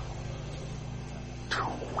loud, too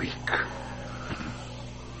weak,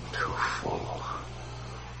 too full of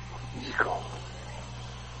ego.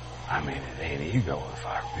 I mean, it ain't ego if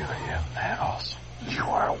I really am that awesome. You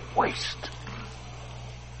are a waste.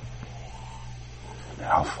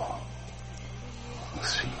 Alpha. You'll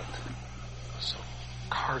see it. So,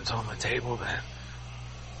 cards on the table then.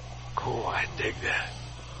 Cool, I dig that.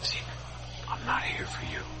 See, I'm not here for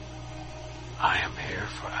you. I am here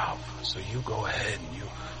for Alpha. So you go ahead and you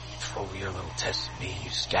throw your little test at me, you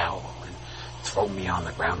scowl and throw me on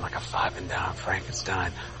the ground like a 5-and-down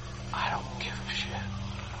Frankenstein. I don't give a shit.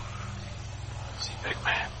 See, big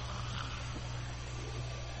man,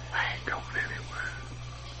 I ain't going anywhere.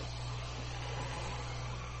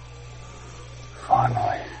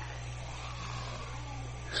 Finally,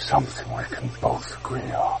 something we can both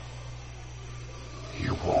agree on.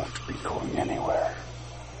 You won't be going anywhere.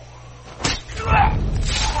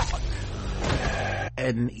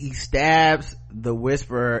 And he stabs the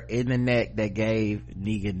Whisperer in the neck that gave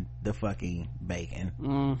Negan the fucking bacon.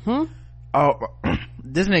 Oh,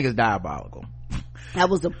 this nigga's diabolical. That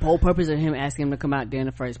was the whole purpose of him asking him to come out there in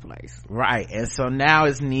the first place. Right. And so now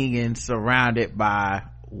it's Negan surrounded by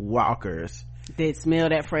walkers. They smell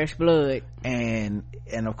that fresh blood. And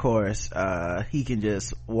of course, he can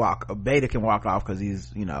just walk, Beta can walk off cause he's,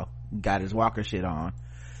 you know, got his walker shit on.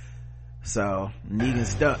 So, Negan's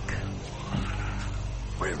stuck.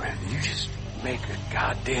 Wait a minute, you just make a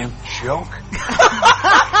goddamn joke?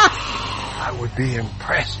 I would be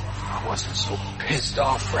impressed if I wasn't so pissed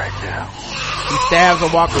off right now. He stabs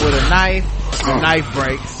a walker with a knife, the knife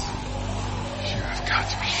breaks. You've got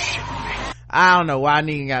to be shitting me. I don't know why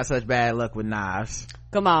Negan got such bad luck with knives.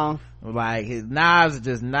 Come on. Like, his knives are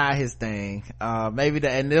just not his thing.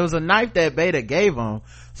 And there was a knife that Beta gave him,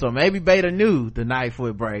 so maybe Beta knew the knife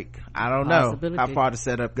would break. I don't know how far the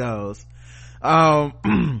setup goes.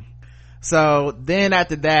 So then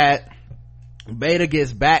after that, Beta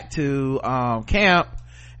gets back to camp,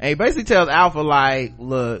 and he basically tells Alpha, like,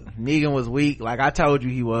 look, Negan was weak, like I told you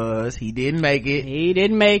he was. He didn't make it. He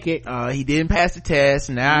didn't pass the test.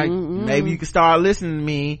 Now maybe you can start listening to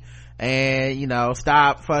me and, you know,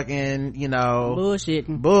 stop fucking, you know,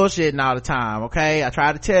 bullshitting all the time. Okay, I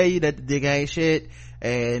tried to tell you that the dig ain't shit,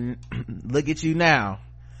 and look at you now.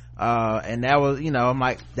 And that was, you know, I'm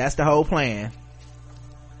like, that's the whole plan.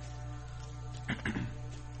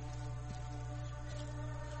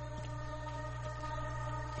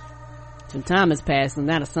 Some time has passed and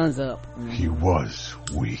now the sun's up. He was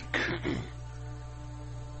weak.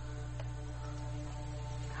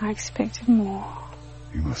 I expected more.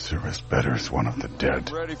 You will serve us better as one of the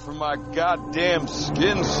dead. Ready for my goddamn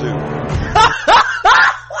skin suit.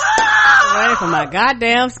 Ready for my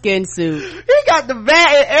goddamn skin suit. He got the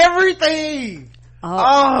bat and everything.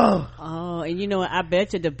 Oh, and you know what? I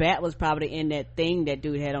bet you the bat was probably in that thing that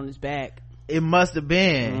dude had on his back. It must have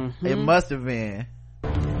been. It must have been.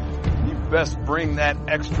 You best bring that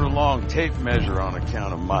extra long tape measure on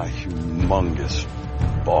account of my humongous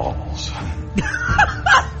balls.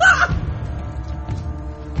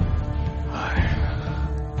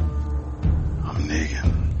 I'm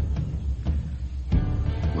Negan.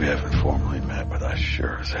 We haven't formally met, but I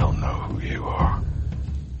sure as hell know who you are.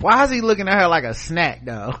 Why is he looking at her like a snack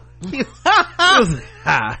though? You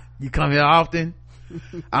come here often?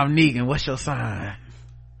 I'm Negan. What's your sign?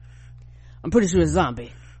 I'm pretty sure it's a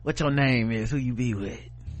zombie. What your name is? Who you be with?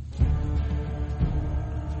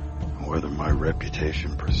 Whether my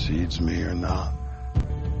reputation precedes me or not.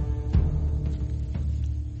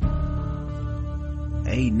 And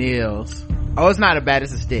he kneels. Oh, it's not a bat,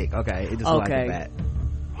 it's a stick. Okay, it just looks like a bat.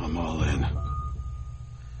 I'm all in.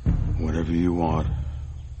 Whatever you want,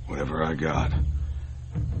 whatever I got,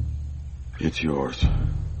 it's yours.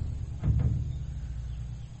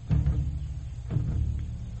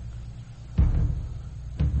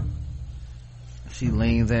 She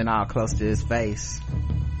leans in all close to his face.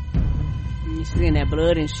 She's seeing that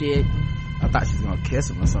blood and shit. I thought she was gonna kiss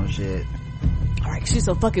him or some shit. Alright, she's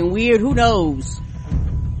so fucking weird. Who knows?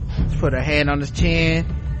 She put her hand on his chin.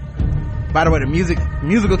 By the way, the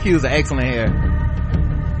musical cues are excellent here.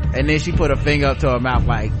 And then she put her finger up to her mouth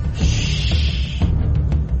like, shh.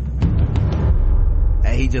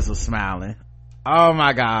 And he just was smiling. Oh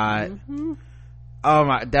my god. Oh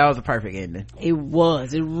my, that was a perfect ending. It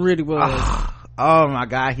was. It really was. Oh my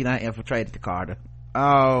god, he done infiltrated the Carter.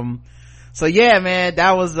 So yeah, man,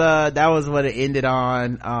 that was what it ended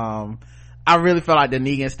on. I really felt like the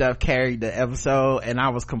Negan stuff carried the episode, and I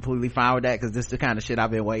was completely fine with that because this is the kind of shit I've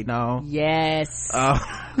been waiting on. Yes.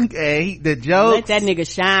 The jokes. Let that nigga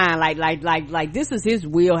shine. Like this is his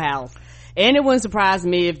wheelhouse. And it wouldn't surprise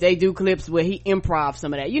me if they do clips where he improv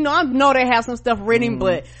some of that. You know, I know they have some stuff written,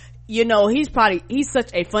 but you know, he's such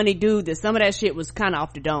a funny dude that some of that shit was kind of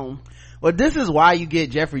off the dome. Well, this is why you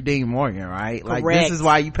get Jeffrey Dean Morgan, right? Correct. Like, this is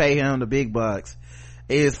why you pay him the big bucks,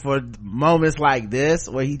 is for moments like this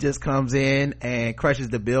where he just comes in and crushes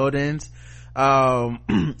the buildings. And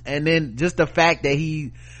then just the fact that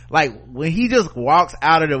he, like, when he just walks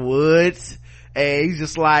out of the woods and he's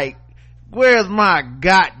just like, where's my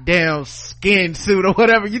goddamn skin suit or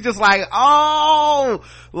whatever, you just like, oh,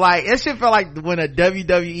 like, it shit felt like when a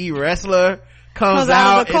WWE wrestler comes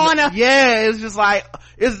out of the corner. Yeah, it's just like,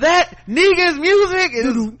 is that Negan's music?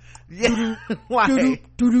 Yeah, like he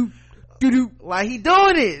doing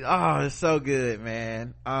it. Oh, it's so good,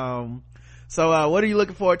 man. So what are you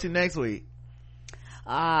looking forward to next week?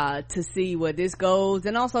 To see where this goes,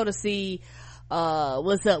 and also to see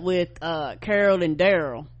what's up with Carol and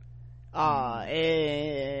Daryl.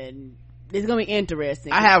 And it's gonna be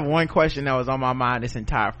interesting. I have one question that was on my mind this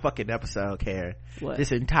entire fucking episode, Karen. What?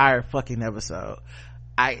 This entire fucking episode.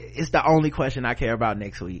 It's the only question I care about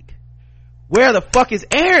next week. Where the fuck is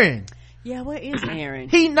Aaron? Yeah, where is Aaron?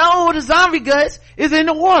 He know the zombie guts is in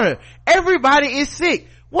the water. Everybody is sick.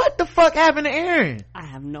 What the fuck happened to Aaron? I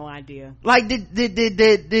have no idea. Like, did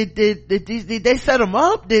they set him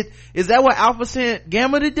up? Is that what Alpha sent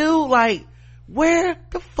Gamma to do? Like, where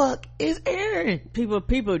the fuck is Aaron?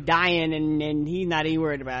 People dying and he's not even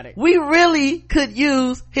worried about it. We really could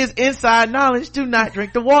use his inside knowledge to not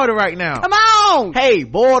drink the water right now. Come on! Hey,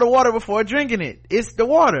 boil the water before drinking it. It's the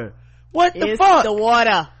water. What the fuck? It's the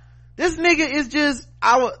water. This nigga is just,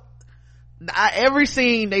 every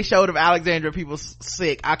scene they showed of Alexandria people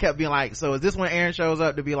sick, I kept being like, so is this when Aaron shows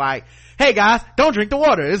up to be like, hey guys, don't drink the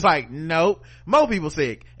water? It's like, nope, more people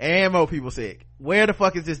sick and more people sick. Where the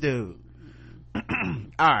fuck is this dude?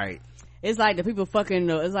 All right, it's like the people fucking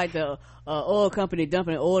it's like the oil company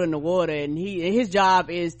dumping oil in the water, and his job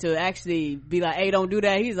is to actually be like, hey, don't do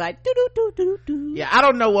that. He's like, do. Yeah, I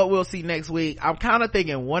don't know what we'll see next week. I'm kind of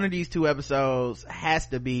thinking one of these 2 episodes has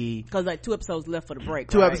to be, because like 2 episodes left for the break.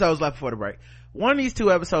 2 episodes left for the break. One of these 2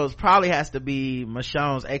 episodes probably has to be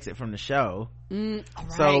Michonne's exit from the show. Right,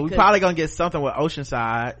 so we probably gonna get something with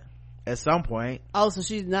Oceanside at some point. Oh, so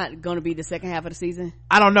she's not gonna be the second half of the season?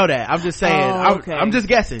 I don't know that. I'm just saying. Okay. I'm just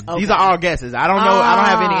guessing. Okay. These are all guesses. I don't know. I don't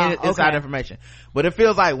have any inside information, but it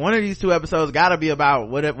feels like one of these 2 episodes gotta be about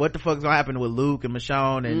what the fuck's gonna happen with Luke and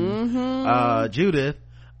Michonne and Judith.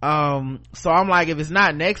 So I'm like, if it's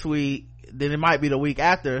not next week, then it might be the week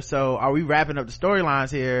after. So are we wrapping up the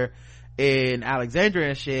storylines here in Alexandria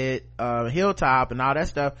and shit, Hilltop and all that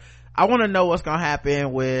stuff? I want to know what's gonna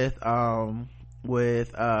happen with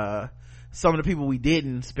some of the people we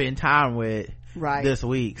didn't spend time with this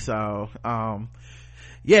week. So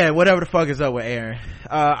yeah, whatever the fuck is up with Aaron.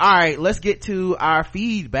 All right, let's get to our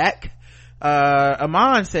feedback.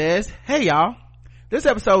 Amon says, hey y'all, this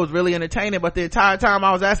episode was really entertaining, but the entire time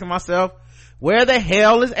I was asking myself, where the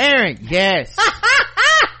hell is Aaron? Yes.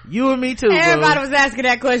 You and me too, everybody bro. was asking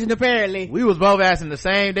that question. Apparently we was both asking the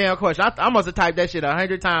same damn question. I must have typed that shit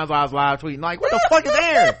 100 times while I was live tweeting, like, what the fuck is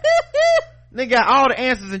Aaron? They got all the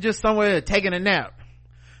answers and just somewhere taking a nap.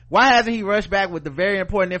 Why hasn't he rushed back with the very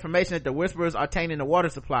important information that the Whisperers are tainting the water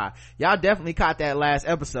supply? Y'all definitely caught that last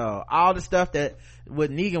episode. All the stuff that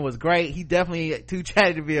with Negan was great. He definitely too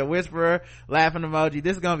chatty to be a Whisperer. Laughing emoji.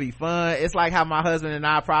 This is gonna be fun. It's like how my husband and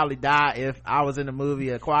I probably die if I was in the movie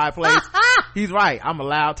A Quiet Place. He's right. I'm a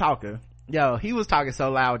loud talker. Yo, he was talking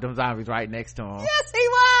so loud with them zombies right next to him. Yes, he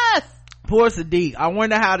was. Poor Sadiq. I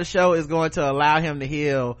wonder how the show is going to allow him to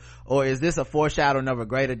heal, or is this a foreshadowing of a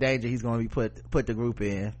greater danger he's going to be put the group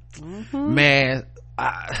in? Man,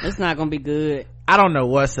 it's not going to be good. I don't know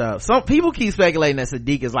what's up. Some people keep speculating that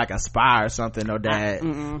Sadiq is like a spy or something or that,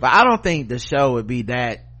 but I don't think the show would be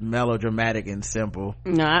that melodramatic and simple.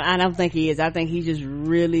 No, I don't think he is. I think he just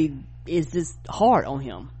really is just hard on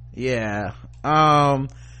him. Yeah. Oh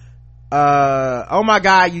my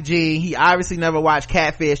god, Eugene, he obviously never watched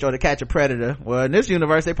Catfish or To Catch a Predator. Well, in this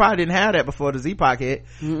universe they probably didn't have that before the Z-Pac hit.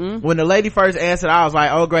 When the lady first answered, I was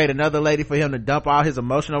like, oh great, another lady for him to dump all his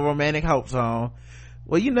emotional romantic hopes on.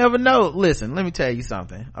 Well, you never know. Listen, let me tell you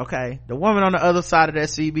something, okay? The woman on the other side of that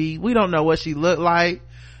CB, we don't know what she looked like,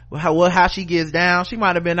 how she gets down. She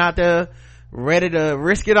might have been out there ready to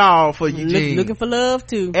risk it all for Eugene. Looking for love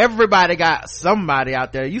too. Everybody got somebody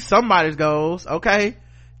out there. You somebody's goals, okay?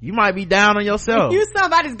 You might be down on yourself. You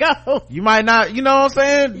somebody's goal. You might not, you know what I'm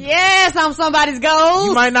saying? Yes, I'm somebody's goal.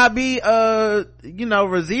 You might not be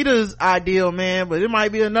Rosita's ideal man, but it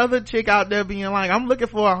might be another chick out there being like, I'm looking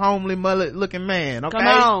for a homely mullet looking man, okay? Come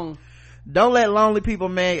on. Don't let lonely people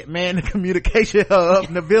man the communication hub.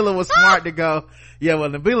 Nabila was smart to go. Yeah, well,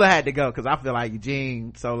 Nabila had to go because I feel like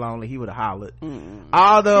Eugene so lonely he would have hollered.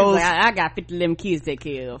 All those, like, I got 50 of them kids to take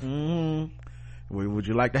care of. Would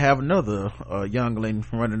you like to have another youngling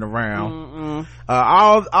running around?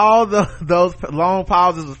 Those long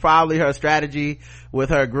pauses was probably her strategy with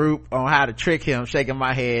her group on how to trick him. Shaking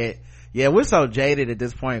my head. Yeah, we're so jaded at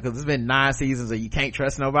this point because it's been 9 seasons and you can't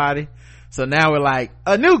trust nobody. So now we're like,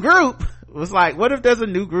 a new group. It was like, what if there's a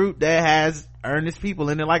new group that has earnest people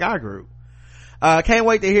in it like our group? Can't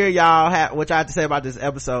wait to hear y'all what y'all have to say about this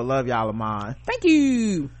episode. Love y'all, Lamont. Thank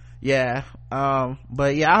you. Yeah,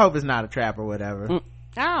 but yeah, I hope it's not a trap or whatever.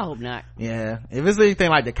 I hope not. Yeah, if it's anything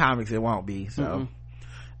like the comics, it won't be. So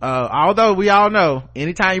although we all know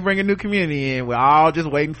anytime you bring a new community in, we're all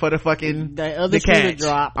just waiting for the catch to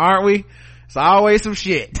drop, aren't we? It's always some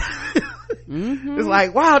shit. It's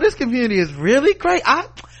like, wow, this community is really great.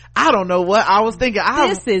 I don't know what I was thinking.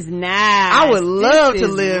 This is nice. I would love to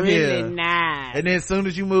live really here. Nice. And then as soon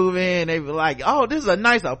as you move in, they be like, oh, this is a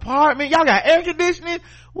nice apartment. Y'all got air conditioning.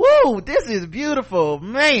 Woo, this is beautiful.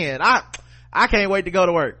 Man, I can't wait to go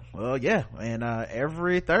to work. Well, yeah. And,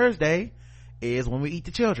 every Thursday is when we eat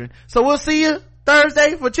the children. So we'll see you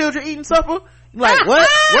Thursday for children eating supper. Like, what?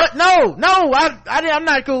 What? No, I'm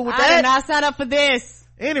not cool with that. I did not sign up for this.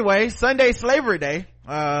 Anyway, Sunday Slavery Day.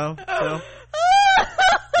 So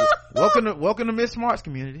welcome to Miss Smart's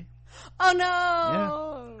community. Oh no. Yeah.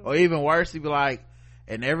 Or even worse, he'd be like,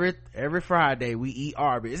 and every Friday we eat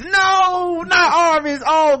Arby's. No, not Arby's.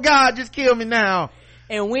 Oh God, just kill me now.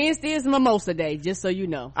 And Wednesday is Mimosa Day, just so you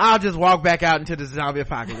know. I'll just walk back out into the zombie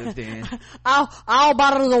apocalypse then. all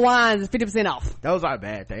bottles of wine is 50% off. Those are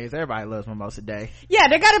bad things. Everybody loves Mimosa Day. Yeah,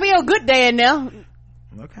 there gotta be a good day in there.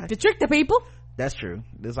 Okay. To trick the people. That's true.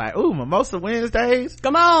 It's like, ooh, Mimosa Wednesdays.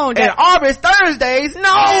 Come on. And Arby's Thursdays. No.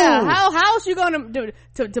 Yeah, how is you gonna do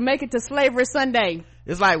to make it to Slavery Sunday?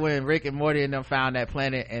 It's like when Rick and Morty and them found that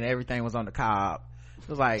planet and everything was on the cob. It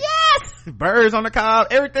was like, yes, birds on the cob,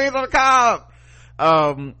 everything's on the cob.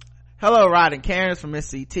 Hello, Rod and Karen from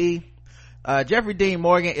SCT. Jeffrey Dean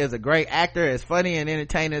Morgan is a great actor. As funny and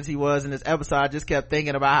entertaining as he was in this episode, I just kept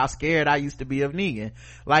thinking about how scared I used to be of Negan.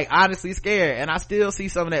 Like, honestly scared. And I still see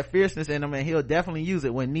some of that fierceness in him, and he'll definitely use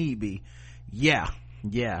it when need be. Yeah.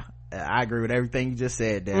 I agree with everything you just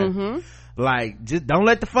said there. Like, just don't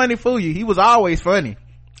let the funny fool you. He was always funny.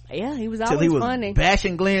 Yeah, he was always funny.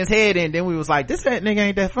 Bashing Glenn's head in, then we was like, this nigga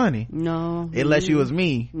ain't that funny. No. Unless you was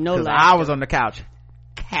me. No, because I was on the couch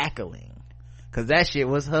cackling. Cause that shit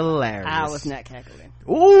was hilarious. I was not cackling.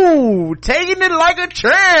 Ooh, taking it like a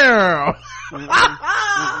champ.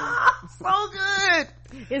 So good.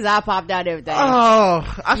 His eye popped out everything. Oh,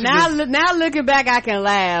 now looking back, I can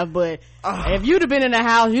laugh, but if you'd have been in the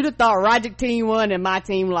house, you'd have thought Roger team won and my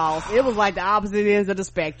team lost. It was like the opposite ends of the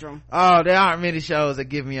spectrum. Oh, there aren't many shows that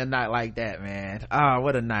give me a night like that, man. Oh,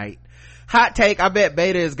 what a night. Hot take, I bet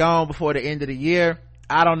Beta is gone before the end of the year.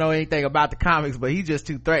 I don't know anything about the comics, but he's just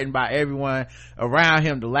too threatened by everyone around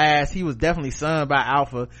him to last. He was definitely sunned by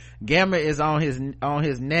Alpha. Gamma is on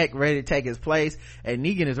his neck, ready to take his place, and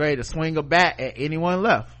Negan is ready to swing a bat at anyone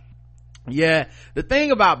left. Yeah, the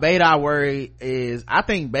thing about Beta I worry is I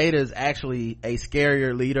think Beta is actually a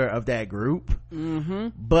scarier leader of that group.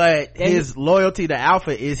 But his loyalty to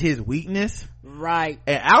Alpha is his weakness. Right.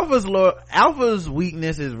 And Alpha's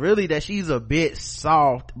weakness is really that she's a bit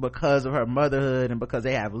soft because of her motherhood and because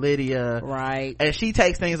they have Lydia. Right. And she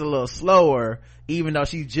takes things a little slower, even though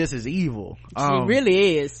she's just as evil. She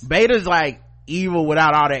really is. Beta's like evil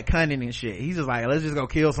without all that cunning and shit. He's just like, let's just go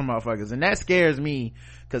kill some motherfuckers. And that scares me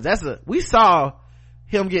because we saw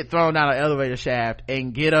him get thrown down an elevator shaft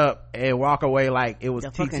and get up and walk away like it was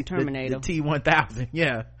the fucking Terminator. The T-1000.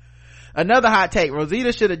 Yeah. Another hot take,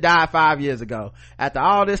 Rosita should have died 5 years ago. After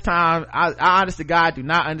all this time, I honest to God do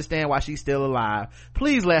not understand why she's still alive.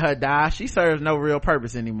 Please let her die. She serves no real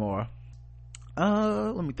purpose anymore.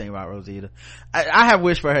 Let me think about Rosita. I have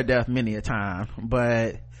wished for her death many a time,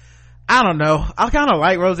 but I don't know. I kind of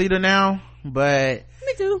like Rosita now, but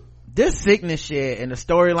me too. This sickness shit and the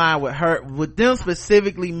storyline with her, with them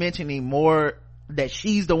specifically mentioning more that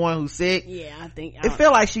she's the one who's sick. Yeah, I think it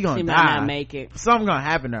feel like she might die. Not make it. Something gonna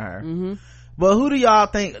happen to her. Mm-hmm. But who do y'all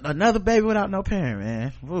think? Another baby without no parent,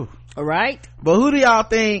 man. Woo. All right. But who do y'all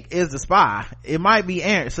think is the spy? It might be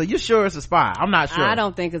Aaron. So you're sure it's a spy? I'm not sure. I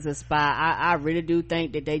don't think it's a spy. I really do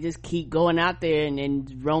think that they just keep going out there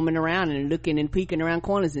and roaming around and looking and peeking around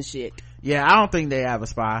corners and shit. Yeah, I don't think they have a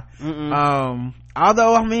spy.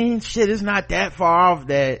 Although, I mean, shit, it's not that far off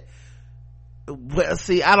that, well,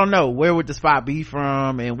 see, I don't know, where would the spy be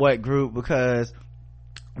from and what group, because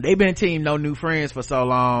they've been team No New Friends for so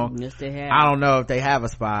long. Yes, they have. I don't know if they have a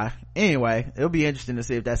spy. Anyway, it'll be interesting to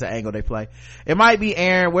see if that's an angle they play. It might be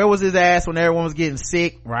Aaron. Where was his ass when everyone was getting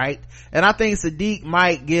sick, right? And I think Sadiq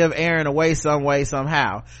might give Aaron away some way,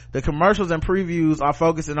 somehow. The commercials and previews are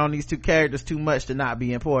focusing on these two characters too much to not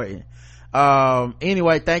be important.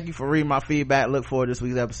 Anyway, thank you for reading my feedback. Look forward to this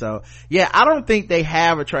week's episode. Yeah, I don't think they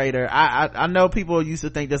have a traitor. I know people used to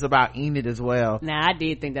think this about Enid as well. Nah, I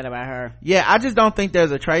did think that about her. Yeah, I just don't think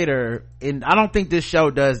there's a traitor, and I don't think this show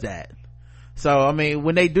does that. So, I mean,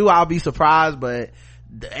 when they do, I'll be surprised, but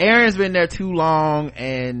Aaron's been there too long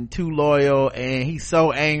and too loyal, and he's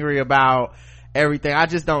so angry about everything. I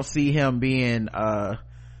just don't see him being,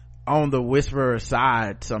 on the Whisperer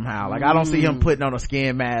side somehow. Like, I don't see him putting on a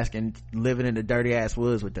skin mask and living in the dirty ass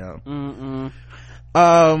woods with them.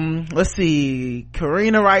 Let's see.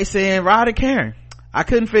 Karina writes in, Rod and Karen, I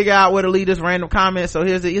couldn't figure out where to leave this random comment, so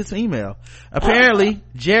here's his email. Apparently,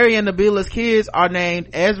 Jerry and Nabila's kids are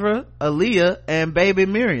named Ezra, Aaliyah, and baby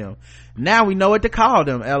Miriam. Now we know what to call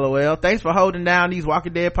them, LOL. Thanks for holding down these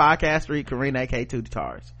Walking Dead podcast street, Karina, AK2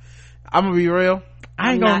 Guitars. I'm gonna be real,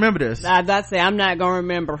 I ain't gonna remember this. I'd say I'm not gonna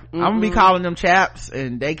remember. I'm gonna be calling them chaps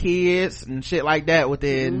and they kids and shit like that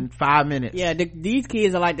within 5 minutes. Yeah, these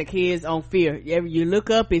kids are like the kids on Fear. You look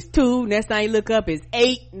up, it's 2. Next time you look up, it's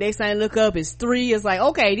 8. Next time you look up, it's 3. It's like,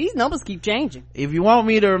 okay, these numbers keep changing. If you want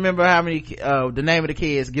me to remember how many, the name of the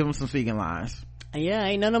kids, give them some speaking lines. Yeah,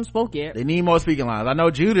 ain't none of them spoke yet. They need more speaking lines. I know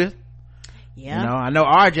Judith. Yeah. You know, I know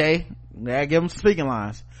RJ. Yeah, give them some speaking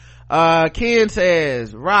lines. Ken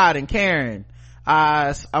says, Rod and Karen,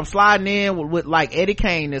 I'm sliding in with like Eddie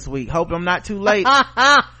Kane this week. Hope I'm not too late.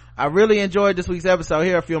 I really enjoyed this week's episode.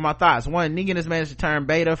 Here are a few of my thoughts. 1, Negan has managed to turn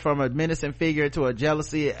Beta from a menacing figure to a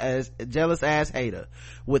jealous ass hater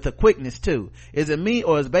with a quickness too. Is it me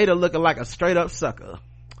or is Beta looking like a straight up sucker?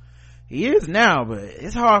 He is now, but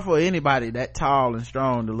it's hard for anybody that tall and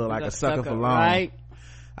strong to look like a sucker for long. Right?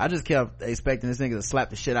 I just kept expecting this nigga to slap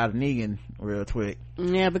the shit out of Negan real quick.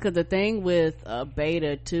 Yeah, because the thing with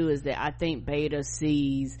Beta too is that I think Beta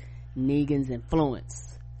sees Negan's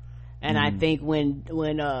influence. And I think when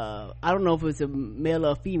I don't know if it was a male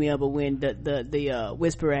or female, but when the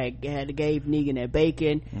Whisperer had gave Negan that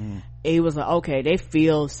bacon, it was like, okay, they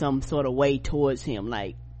feel some sort of way towards him,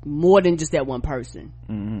 like more than just that one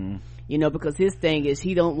person. You know, because his thing is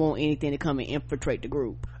he don't want anything to come and infiltrate the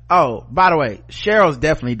group. Oh, by the way, Cheryl's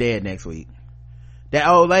definitely dead next week. That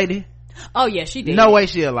old lady? Oh yeah, she did. No way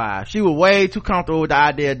she alive. She was way too comfortable with the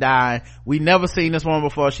idea of dying. We never seen this woman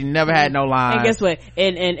before. She never had no lines. And guess what?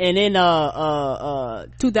 And in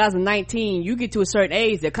 2019, you get to a certain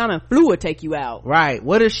age, the common flu will take you out. Right.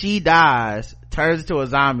 What if she dies, turns into a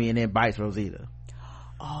zombie, and then bites Rosita?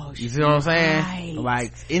 Oh, you see what I'm saying? Right.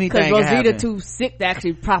 Like anything can Rosita happen. too sick to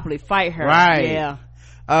actually properly fight her. Right. Yeah.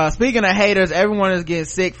 Speaking of haters, everyone is getting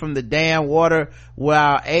sick from the damn water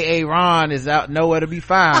while AA Ron is out nowhere to be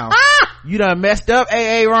found. You done messed up,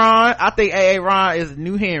 AA Ron. I think AA Ron is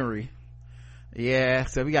new Henry. Yeah,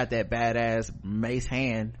 so we got that badass mace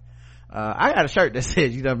hand. I got a shirt that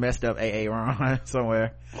says you done messed up, AA Ron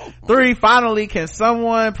somewhere. 3, finally, can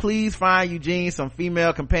someone please find Eugene some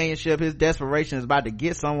female companionship? His desperation is about to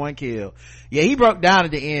get someone killed. Yeah, he broke down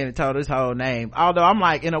at the end and told his whole name. Although I'm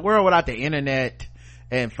like, in a world without the internet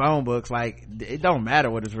and phone books, like, it don't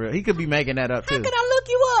matter what is real. He could be making that up too. How can I look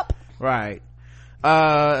you up? Right.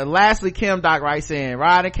 Lastly, Kim Doc writes in,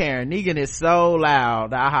 Rod and Karen, Negan is so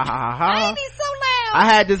loud. Ain't he so loud? I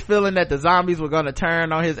had this feeling that the zombies were gonna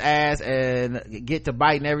turn on his ass and get to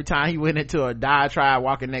biting every time he went into a diatribe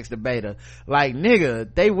walking next to Beta. Like,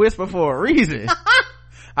 nigga, they whisper for a reason.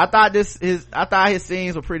 I thought his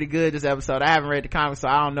scenes were pretty good this episode. I haven't read the comics, so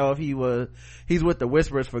I don't know if he's with the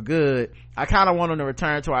Whisperers for good. I kind of want him to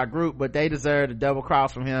return to our group, but they deserve a double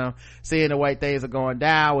cross from him, seeing the way things are going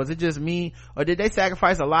down. Was it just me, or did they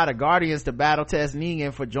sacrifice a lot of Guardians to battle test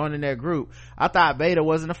Negan for joining their group? I thought Beta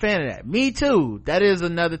wasn't a fan of that. Me too. That is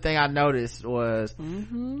another thing I noticed was,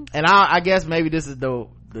 and I guess maybe this is the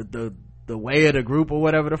way of the group or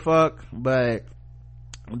whatever the fuck, but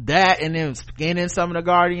that and then skinning some of the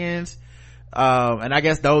Guardians, and I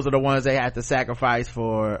guess those are the ones they have to sacrifice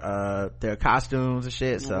for their costumes and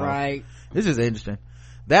shit. So right, this is interesting.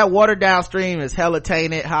 That watered down stream is hella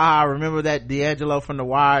tainted. Haha, remember that D'Angelo from The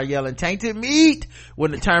Wire yelling tainted meat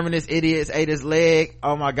when the Terminus idiots ate his leg?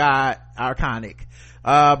 Oh my god, iconic.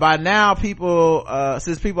 By now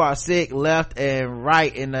since people are sick left and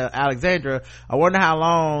right in Alexandria, I wonder how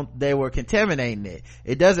long they were contaminating it.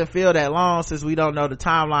 It doesn't feel that long since we don't know the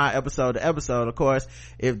timeline episode to episode. Of course,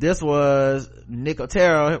 if this was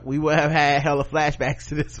Nicotero, we would have had hella flashbacks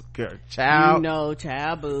to this child.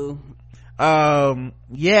 Child boo.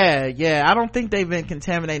 Yeah, I don't think they've been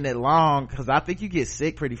contaminating it long, because I think you get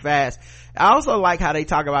sick pretty fast. I also like how they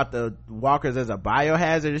talk about the walkers as a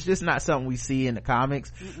biohazard. It's just not something we see in the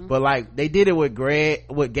comics. But like they did it with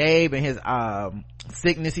Gabe and his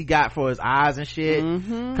sickness he got for his eyes and shit,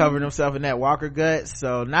 covering himself in that walker gut.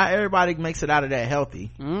 So not everybody makes it out of that healthy.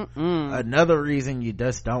 Another reason you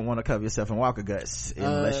just don't want to cover yourself in walker guts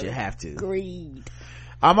unless you have to. Agreed.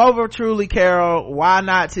 I'm over Truly Carol. Why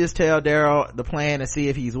not just tell Daryl the plan and see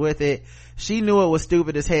if he's with it? She knew it was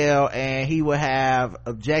stupid as hell and he would have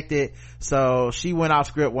objected, so she went off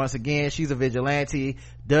script once again. She's a vigilante,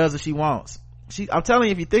 does what she wants. I'm telling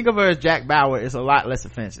you, if you think of her as Jack Bauer, it's a lot less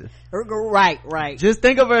offensive. Right. Just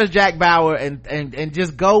think of her as Jack Bauer and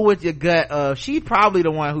just go with your gut of she's probably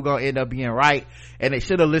the one who gonna end up being right, and they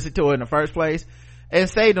should have listened to her in the first place and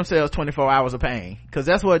saved themselves 24 hours of pain, because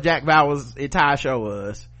that's what Jack Bauer's entire show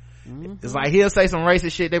was. It's like he'll say some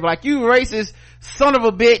racist shit, they be like, you racist son of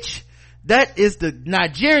a bitch, that is the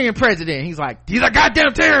Nigerian president. He's like, he's a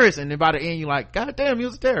goddamn terrorist, and then by the end you're like, goddamn, he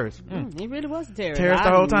was a terrorist. He really was a terrorist the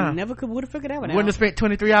whole time. Never would have figured that one out. Wouldn't have spent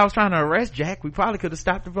 23 hours trying to arrest Jack. We probably could have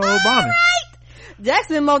stopped the whole bombing. Right, Jack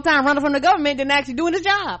spent more time running from the government than actually doing his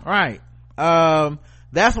job. Right.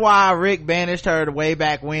 That's why Rick banished her way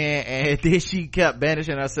back when, and then she kept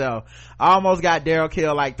banishing herself. I almost got Daryl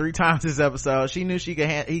killed like 3 times this episode. She knew he could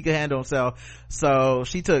handle himself, so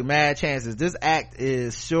she took mad chances. This act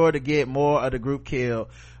is sure to get more of the group killed,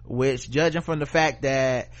 which, judging from the fact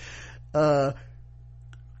that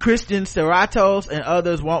Christian Serratos and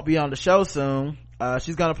others won't be on the show soon,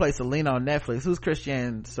 she's gonna play Selena on Netflix. Who's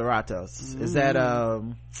Christian Serratos? Is that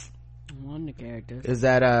one of the characters? Is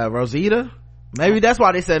that Rosita? Maybe that's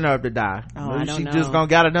why they setting her up to die. Maybe she just gonna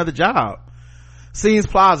got another job. Seems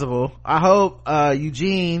plausible. I hope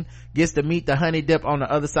Eugene gets to meet the honey dip on the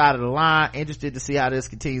other side of the line. Interested to see how this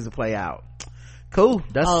continues to play out. Cool.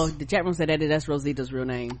 The chat room said that's Rosita's real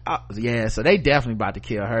name. Yeah, so they definitely about to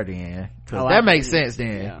kill her then, cause that makes sense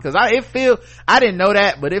then. Cause I didn't know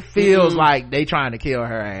that, but it feels like they trying to kill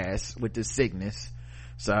her ass with this sickness.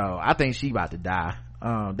 So I think she about to die.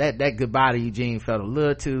 That goodbye to Eugene felt a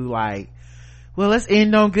little too like, well, let's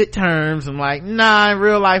end on good terms. I'm like, nah, in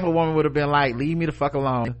real life a woman would have been like, leave me the fuck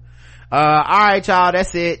alone. Alright y'all,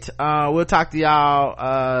 that's it. We'll talk to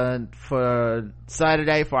y'all for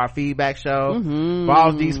Saturday for our feedback show.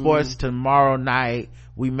 Balls D Sports tomorrow night.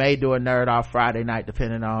 We may do a nerd off Friday night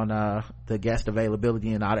depending on the guest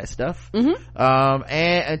availability and all that stuff. And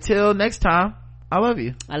until next time, I love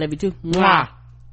you. I love you too. Mwah.